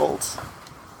threshold.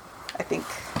 I think.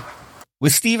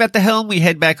 With Steve at the helm, we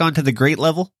head back onto the Great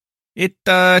level. It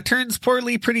turns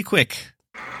poorly pretty quick.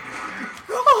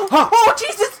 Oh,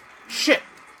 Jesus! Shit!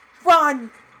 Run!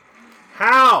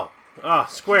 How? Ah,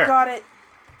 square. Got it.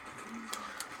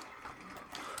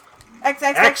 X.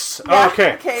 X. Yeah,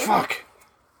 Okay. Okay. Fuck.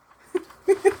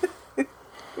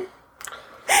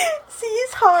 C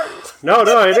is hard. No,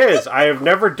 it is. I have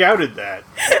never doubted that.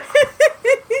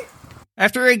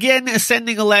 After again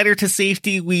ascending a ladder to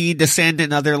safety, we descend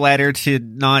another ladder to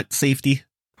not safety.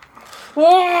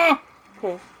 Okay.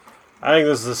 I think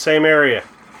this is the same area.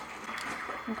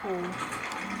 Okay.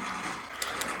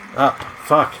 Ah,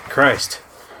 fuck. Christ.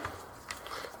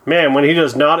 Man, when he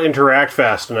does not interact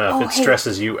fast enough, it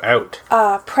stresses you out.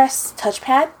 Press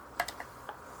touchpad.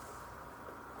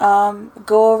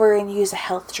 Go over and use a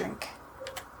health drink.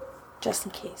 Just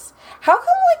in case. How come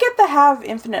we get to have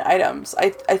infinite items? I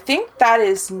think that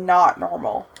is not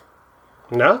normal.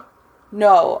 No?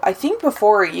 No, I think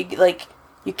before you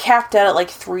capped out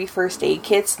at 3 first aid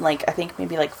kits and I think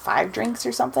maybe 5 drinks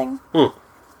or something.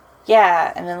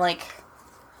 Yeah, and then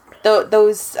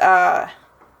those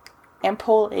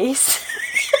ampoules.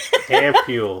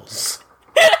 Ampules.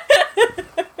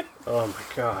 Oh my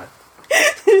god.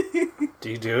 Do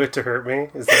you do it to hurt me?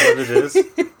 Is that what it is?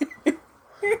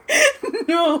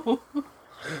 No.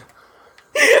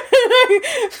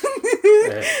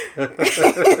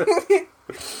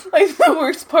 The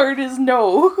worst part is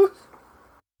no.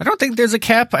 I don't think there's a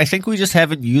cap. I think we just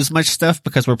haven't used much stuff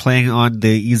because we're playing on the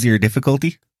easier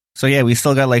difficulty. So yeah, we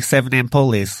still got 7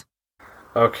 ampoules.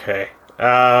 Okay.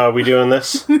 We doing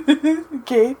this?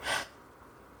 Okay.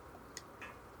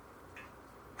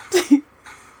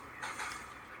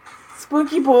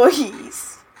 Spooky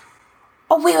boys.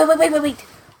 Oh, wait.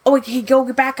 Oh, wait, can you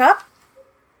go back up?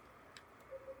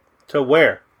 To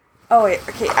where? Oh, wait,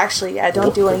 okay, actually, yeah,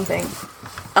 don't do anything.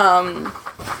 Can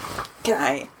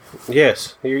I?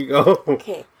 Yes, here you go.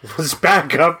 Okay. What's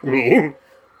back up mean?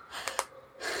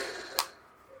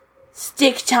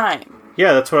 Stick time.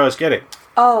 Yeah, that's what I was getting.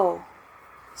 Oh,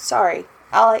 sorry.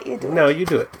 I'll let you do it. No, you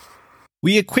do it.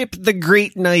 We equip the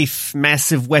Great Knife,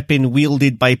 massive weapon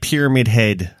wielded by Pyramid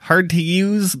Head. Hard to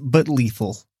use, but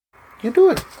lethal. You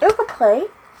do it. You can play.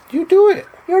 You do it.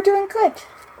 You're doing good.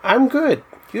 I'm good.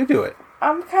 You do it.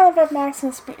 I'm kind of at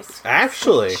maximum space.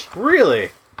 Actually,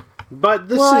 really. But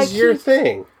this Well, is your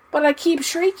thing. But I keep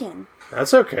shrieking.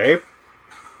 That's okay.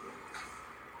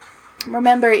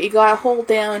 Remember, you gotta hold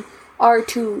down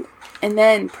R2 and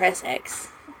then press X.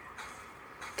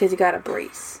 Because you gotta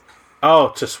brace. Oh,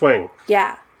 to swing.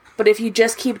 Yeah. But if you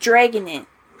just keep dragging it.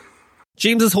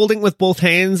 James is holding with both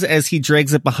hands as he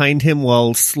drags it behind him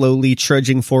while slowly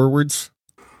trudging forwards.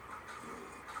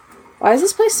 Why is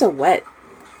this place so wet?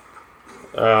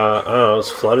 I don't know, it's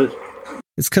flooded.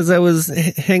 It's because I was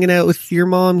hanging out with your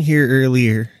mom here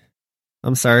earlier.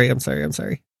 I'm sorry.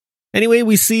 Anyway,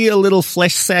 we see a little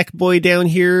flesh sack boy down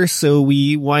here, so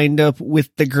we wind up with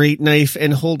the Great Knife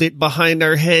and hold it behind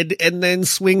our head and then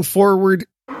swing forward.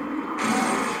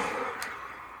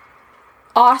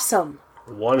 Awesome.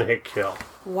 One hit kill.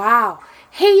 Wow.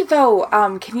 Hey, though,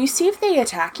 can you see if they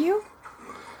attack you?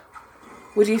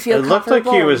 Would you feel It looked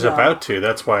comfortable? like he was No. about to,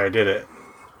 that's why I did it.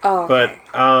 Oh, okay.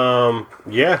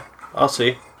 But, yeah, I'll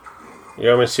see. You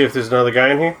want me to see if there's another guy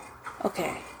in here?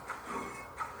 Okay.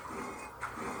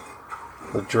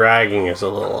 The dragging is a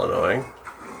little annoying.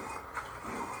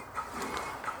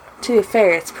 To be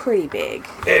fair, it's pretty big.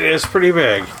 It is pretty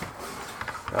big.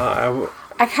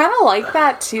 I kind of like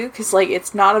that, too, because,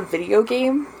 it's not a video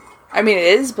game. I mean, it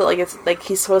is, but, it's,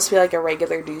 he's supposed to be, a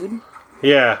regular dude.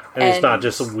 Yeah, and he's And- not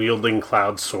just wielding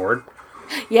Cloud's sword.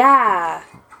 Yeah.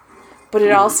 But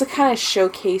it also kind of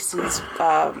showcases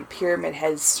Pyramid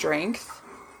Head's strength.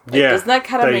 Yeah, doesn't that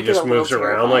kind of he make it just a little moves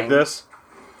around like terrifying? this?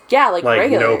 Yeah, Like,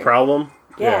 regular. no problem?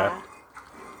 Yeah.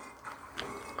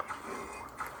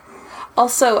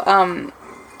 Also,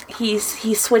 he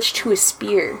switched to a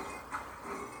spear.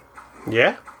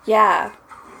 Yeah? Yeah.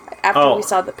 After Oh. we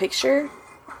saw the picture.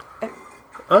 Oh,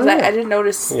 'Cause yeah. I didn't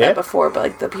notice Yeah. that before, but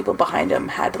like the people behind him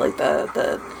had like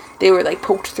they were like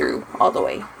poked through all the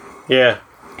way. Yeah.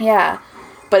 Yeah.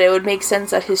 But it would make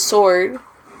sense that his sword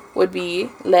would be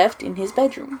left in his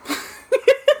bedroom.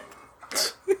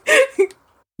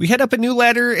 We head up a new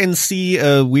ladder and see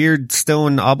a weird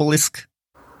stone obelisk.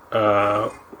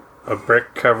 A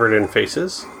brick covered in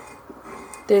faces.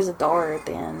 There's a door at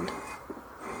the end.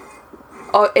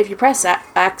 Oh, if you press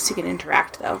X, you can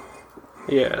interact though.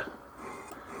 Yeah.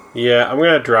 Yeah, I'm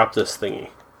gonna drop this thingy.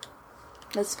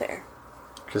 That's fair.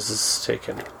 Because this is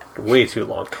taking way too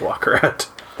long to walk around.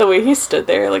 The way he stood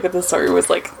there, like at the start, was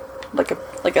like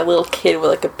a little kid with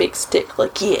like a big stick.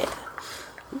 Like, yeah.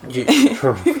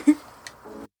 Yeah.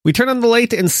 We turn on the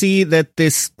light and see that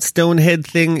this stone head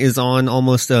thing is on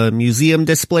almost a museum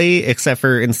display, except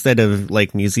for instead of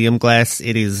like museum glass,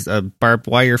 it is a barbed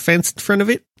wire fence in front of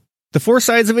it. The four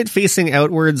sides of it facing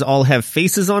outwards all have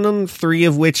faces on them, 3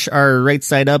 of which are right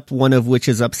side up, 1 of which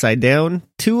is upside down.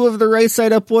 2 of the right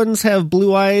side up ones have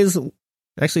blue eyes.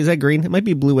 Actually, is that green? It might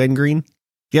be blue and green.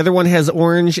 The other one has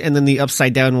orange, and then the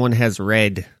upside down one has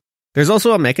red. There's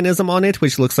also a mechanism on it,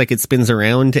 which looks like it spins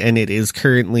around, and it is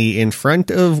currently in front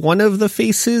of one of the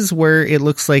faces, where it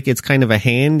looks like it's kind of a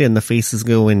hand, and the face is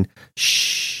going,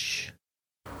 shh.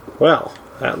 Well,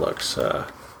 that looks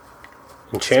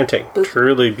enchanting.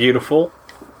 Truly beautiful.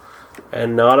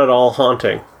 And not at all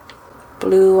haunting.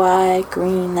 Blue eye,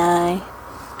 green eye.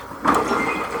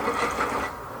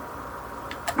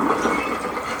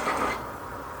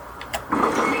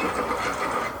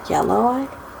 Yellow eye?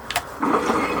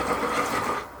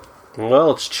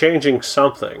 Well, it's changing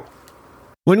something.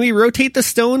 When we rotate the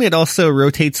stone, it also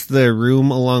rotates the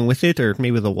room along with it, or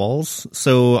maybe the walls.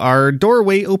 So our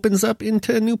doorway opens up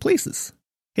into new places.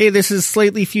 Hey, this is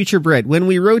slightly future bred. When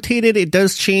we rotate it, it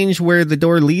does change where the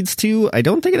door leads to. I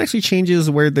don't think it actually changes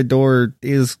where the door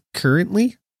is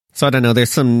currently. So I don't know, there's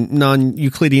some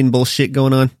non-Euclidean bullshit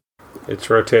going on. It's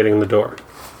rotating the door.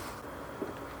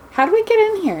 How do we get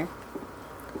in here?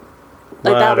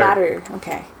 Like that ladder.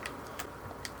 Okay.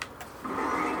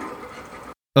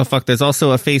 Oh fuck, there's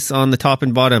also a face on the top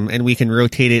and bottom, and we can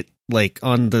rotate it, like,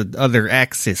 on the other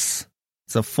axis.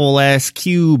 It's a full-ass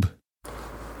cube.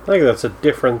 I think that's a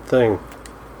different thing.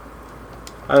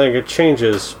 I think it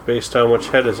changes based on which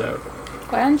head is out.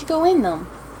 Why don't you go in them?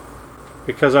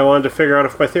 Because I wanted to figure out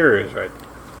if my theory is right.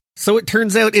 So it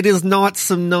turns out it is not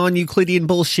some non-Euclidean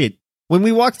bullshit. When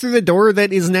we walk through the door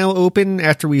that is now open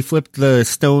after we flipped the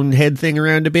stone head thing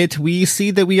around a bit, we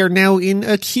see that we are now in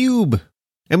a cube.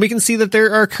 And we can see that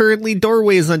there are currently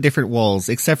doorways on different walls,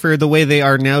 except for the way they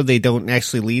are now, they don't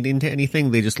actually lead into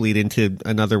anything, they just lead into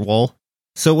another wall.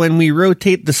 So when we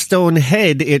rotate the stone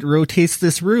head, it rotates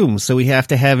this room, so we have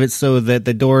to have it so that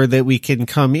the door that we can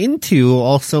come into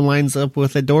also lines up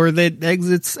with a door that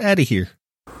exits out of here.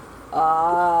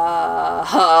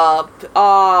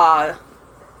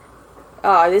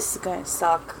 This is gonna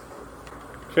suck.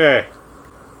 Okay.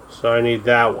 So I need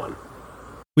that one.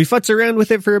 We futz around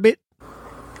with it for a bit.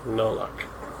 No luck.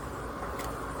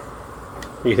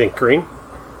 You think green?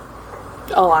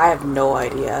 Oh, I have no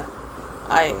idea.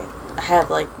 I have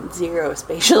like 0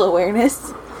 spatial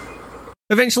awareness.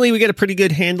 Eventually we get a pretty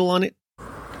good handle on it.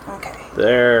 Okay.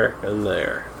 There and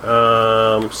there.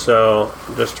 So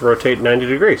just rotate 90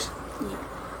 degrees. Yeah.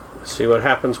 See what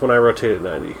happens when I rotate it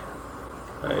 90.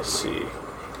 I see.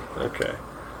 Okay.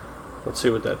 Let's see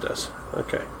what that does.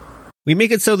 Okay. We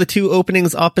make it so the 2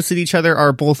 openings opposite each other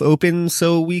are both open,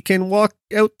 so we can walk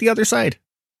out the other side.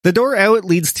 The door out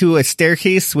leads to a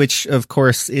staircase, which, of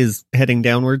course, is heading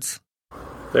downwards.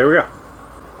 There we go.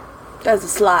 That's a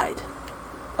slide.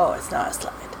 Oh, it's not a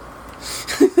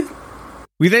slide.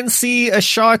 We then see a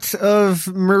shot of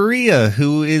Maria,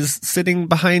 who is sitting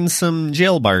behind some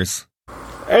jail bars.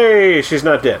 Hey, she's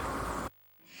not dead.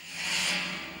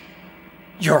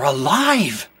 You're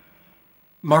alive!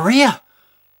 Maria,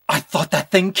 I thought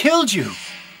that thing killed you.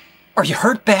 Are you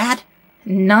hurt bad?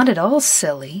 Not at all,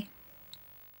 silly.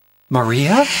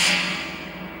 Maria?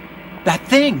 That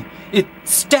thing, it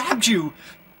stabbed you.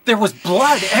 There was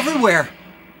blood everywhere.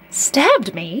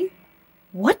 Stabbed me?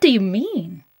 What do you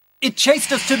mean? It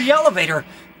chased us to the elevator,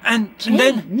 and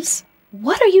then... James,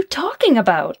 what are you talking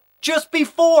about? Just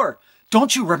before.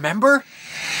 Don't you remember?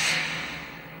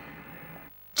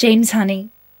 James, honey,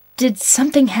 did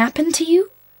something happen to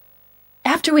you?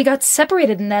 After we got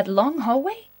separated in that long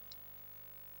hallway?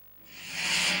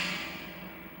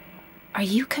 Are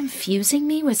you confusing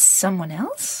me with someone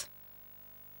else?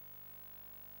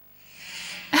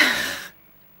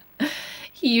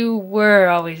 You were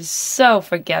always so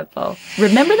forgetful.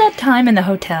 Remember that time in the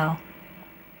hotel?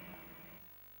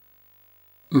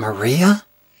 Maria?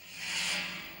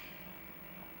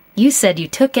 You said you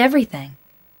took everything,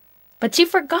 but you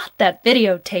forgot that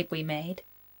videotape we made.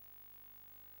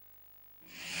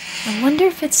 I wonder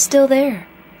if it's still there.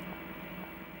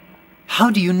 How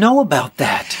do you know about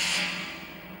that?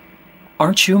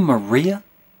 Aren't you Maria?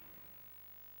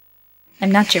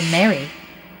 I'm not your Mary.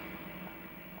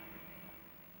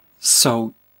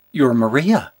 So, you're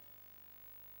Maria?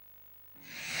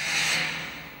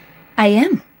 I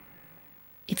am.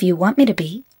 If you want me to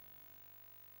be.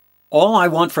 All I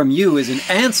want from you is an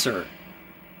answer.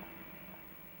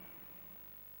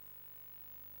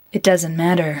 It doesn't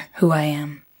matter who I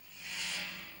am.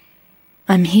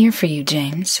 I'm here for you,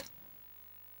 James.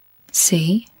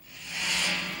 See?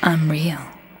 I'm real.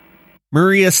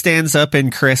 Maria stands up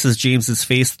and caresses James's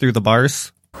face through the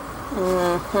bars.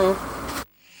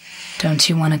 Don't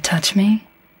you want to touch me?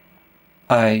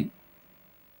 I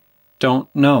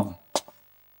don't know.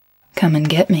 Come and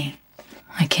get me.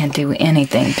 I can't do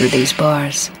anything through these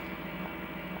bars.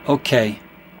 Okay.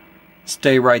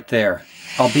 Stay right there.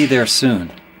 I'll be there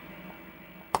soon.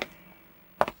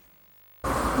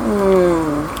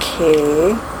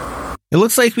 Okay. It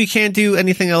looks like we can't do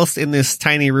anything else in this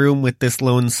tiny room with this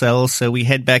lone cell, so we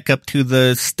head back up to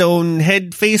the stone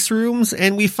head face rooms,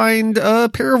 and we find a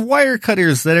pair of wire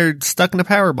cutters that are stuck in a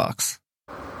power box.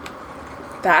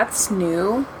 That's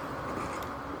new.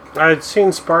 I'd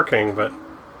seen sparking, but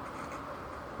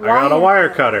I got a wire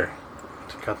cutter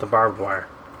to cut the barbed wire.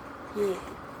 Yeah.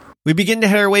 We begin to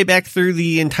head our way back through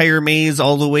the entire maze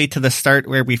all the way to the start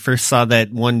where we first saw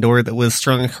that one door that was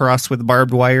strung across with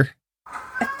barbed wire.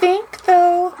 I think,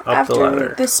 though, Up the after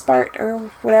ladder. this part or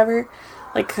whatever,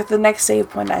 like the next save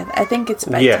point, I think it's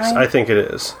bedtime. Yes, I think it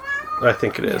is. I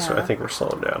think it is. Yeah. I think we're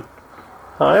slowing down.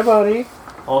 Hi, buddy.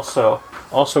 Also,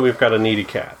 we've got a needy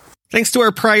cat. Thanks to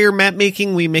our prior map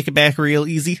making, we make it back real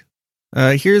easy.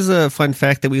 Here's a fun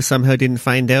fact that we somehow didn't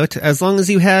find out. As long as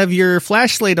you have your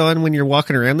flashlight on when you're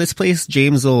walking around this place,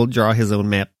 James will draw his own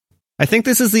map. I think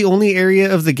this is the only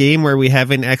area of the game where we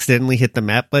haven't accidentally hit the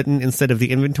map button instead of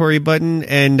the inventory button,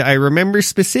 and I remember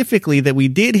specifically that we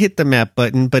did hit the map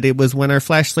button, but it was when our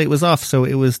flashlight was off, so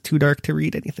it was too dark to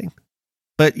read anything.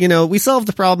 But, you know, we solved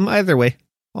the problem either way.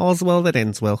 All's well that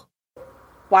ends well.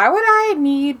 Why would I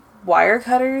need wire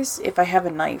cutters if I have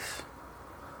a knife?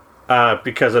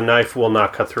 Because a knife will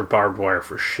not cut through barbed wire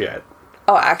for shit.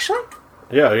 Oh, actually?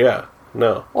 Yeah.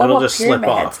 No, What it'll about just slip Pyramid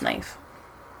off. Head's knife?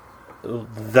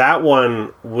 That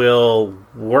one will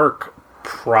work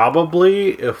probably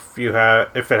if it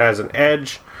has an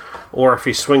edge, or if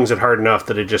he swings it hard enough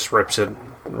that it just rips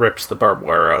the barbed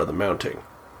wire out of the mounting.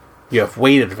 You have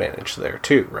weight advantage there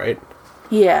too, right?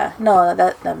 Yeah, no,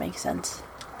 that makes sense.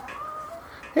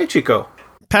 Hey, Chico.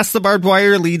 Past the barbed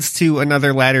wire leads to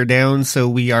another ladder down, so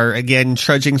we are again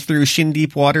trudging through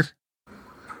shin-deep water.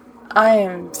 I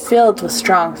am filled with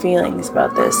strong feelings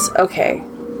about this. Okay.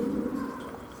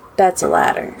 That's a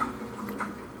ladder.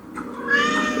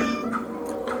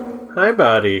 Hi,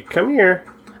 buddy. Come here.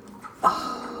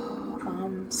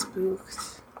 I'm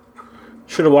spooked.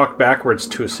 Should have walked backwards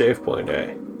to a save point,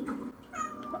 eh?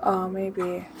 Oh,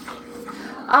 maybe.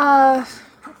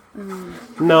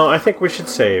 No, I think we should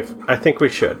save. I think we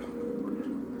should.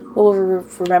 Will we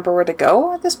remember where to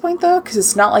go at this point, though? Because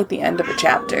it's not like the end of a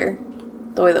chapter.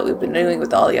 The way that we've been doing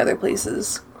with all the other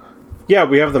places. Yeah,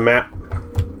 we have the map.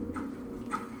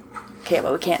 Okay,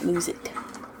 but we can't lose it.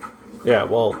 Yeah,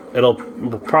 well,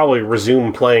 we'll probably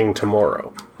resume playing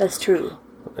tomorrow. That's true.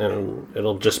 And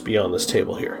it'll just be on this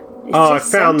table here. It's I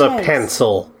just found sometimes- the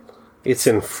pencil. It's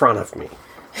in front of me.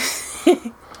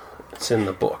 It's in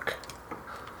the book.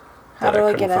 How that do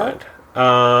I couldn't get out?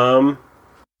 find.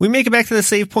 We make it back to the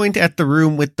save point at the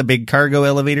room with the big cargo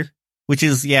elevator, which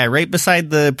is, right beside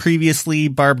the previously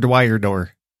barbed wire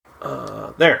door.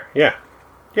 There, yeah.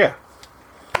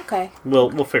 Okay.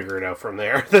 We'll figure it out from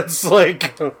there. That's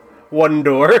like one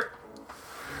door.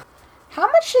 How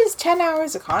much is 10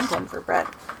 hours of content for Brett,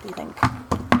 do you think?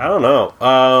 I don't know.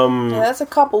 Yeah, that's a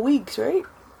couple weeks, right?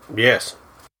 Yes.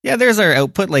 Yeah, there's our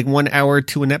output, like 1 hour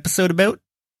to an episode about.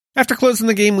 After closing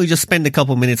the game, we just spend a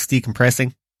couple minutes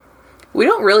decompressing. We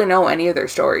don't really know any of their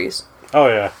stories. Oh,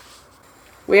 yeah.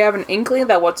 We have an inkling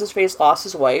that What's-His-Face lost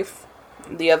his wife.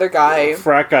 The other guy...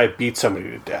 Frat guy beat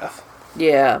somebody to death.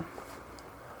 Yeah.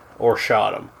 Or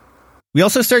shot him. We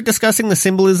also start discussing the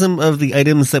symbolism of the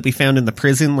items that we found in the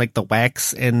prison, like the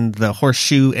wax and the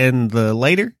horseshoe and the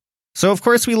lighter. So, of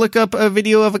course, we look up a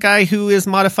video of a guy who is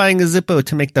modifying a Zippo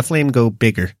to make the flame go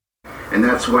bigger. And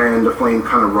that's when the flame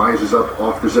kind of rises up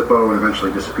off the Zippo and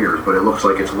eventually disappears. But it looks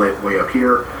like it's lit way up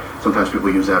here. Sometimes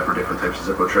people use that for different types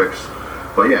of Zippo tricks.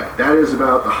 But yeah, that is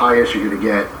about the highest you're going to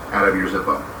get out of your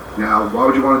Zippo. Now, why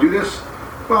would you want to do this?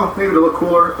 Well, maybe to look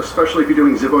cooler, especially if you're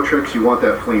doing Zippo tricks, you want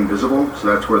that flame visible, so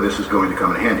that's where this is going to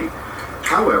come in handy.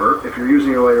 However, if you're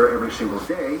using your layer every single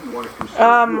day, you want to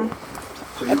consider fuel.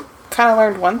 So kind of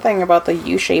learned one thing about the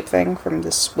U-shape thing from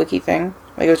this wiki thing.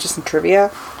 Like, it was just in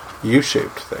trivia.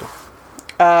 U-shaped thing.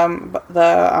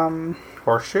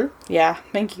 Horseshoe? Yeah,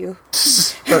 thank you.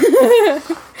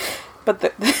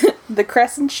 But the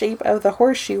crescent shape of the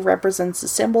horseshoe represents the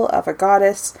symbol of a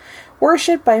goddess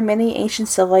worshipped by many ancient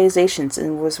civilizations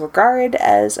and was regarded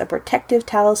as a protective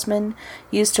talisman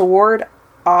used to ward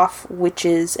off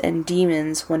witches and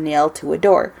demons when nailed to a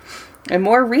door. In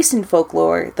more recent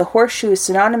folklore, the horseshoe is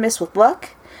synonymous with luck,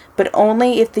 but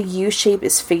only if the U shape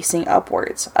is facing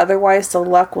upwards. Otherwise, the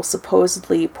luck will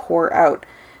supposedly pour out.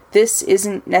 This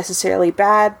isn't necessarily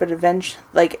bad, but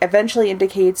eventually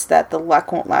indicates that the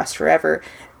luck won't last forever.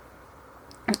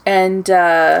 And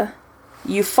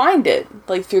you find it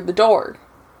through the door.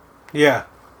 Yeah.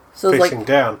 So facing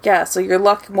down. Yeah, so your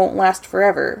luck won't last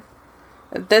forever.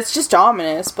 That's just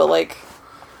ominous, but I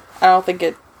don't think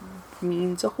it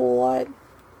means a whole lot.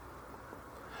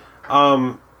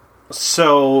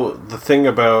 So the thing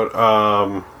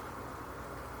about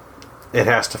it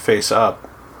has to face up,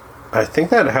 I think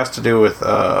that it has to do with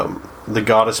the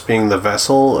goddess being the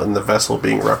vessel and the vessel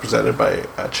being represented by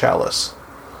a chalice.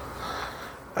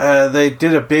 They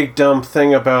did a big dumb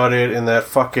thing about it in that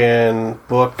fucking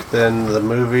book, then the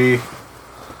movie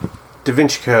Da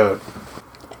Vinci Code.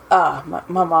 My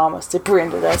mom was super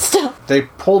into that stuff. They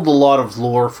pulled a lot of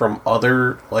lore from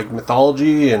other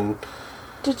mythology and...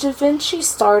 Did Da Vinci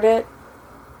start it?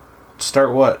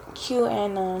 Start what?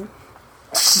 QAnon.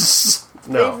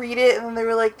 No. They read it and they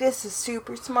were like, this is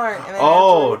super smart. And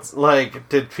then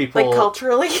did people...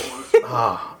 culturally?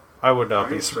 I would not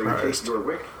be surprised.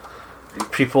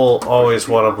 People always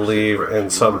want to believe in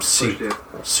some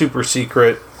super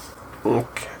secret...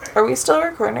 Okay. Are we still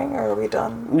recording or are we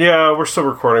done? Yeah, we're still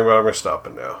recording, but I'm going to stop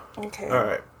it now. Okay.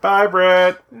 Alright. Bye,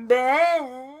 Brett.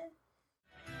 Bye.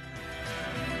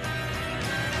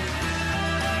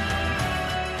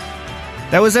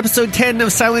 That was episode 10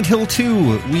 of Silent Hill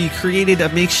 2. We created a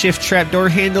makeshift trapdoor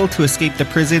handle to escape the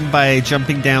prison by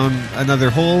jumping down another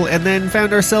hole, and then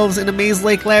found ourselves in a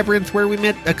maze-like labyrinth where we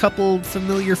met a couple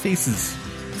familiar faces.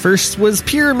 First was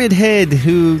Pyramid Head,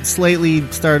 who slightly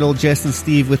startled Jess and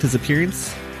Steve with his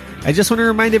appearance. I just want to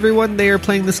remind everyone they are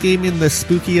playing this game in the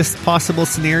spookiest possible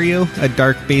scenario, a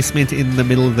dark basement in the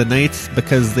middle of the night,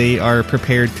 because they are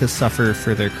prepared to suffer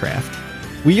for their craft.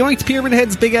 We yoinked Pyramid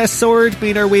Head's big-ass sword,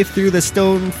 made our way through the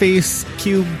stone face,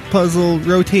 cube, puzzle,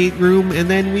 rotate room,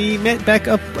 and then we met back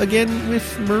up again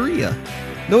with Maria.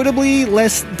 Notably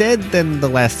less dead than the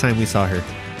last time we saw her.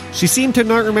 She seemed to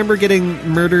not remember getting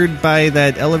murdered by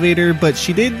that elevator, but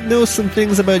she did know some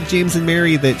things about James and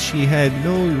Mary that she had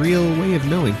no real way of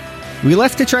knowing. We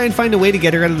left to try and find a way to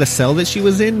get her out of the cell that she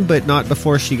was in, but not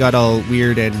before she got all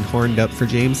weird and horned up for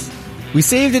James. We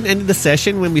saved and ended the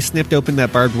session when we snipped open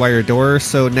that barbed wire door,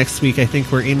 so next week I think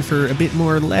we're in for a bit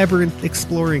more labyrinth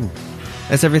exploring.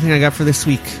 That's everything I got for this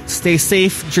week. Stay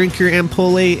safe, drink your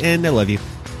Ampoule, and I love you.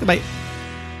 Goodbye.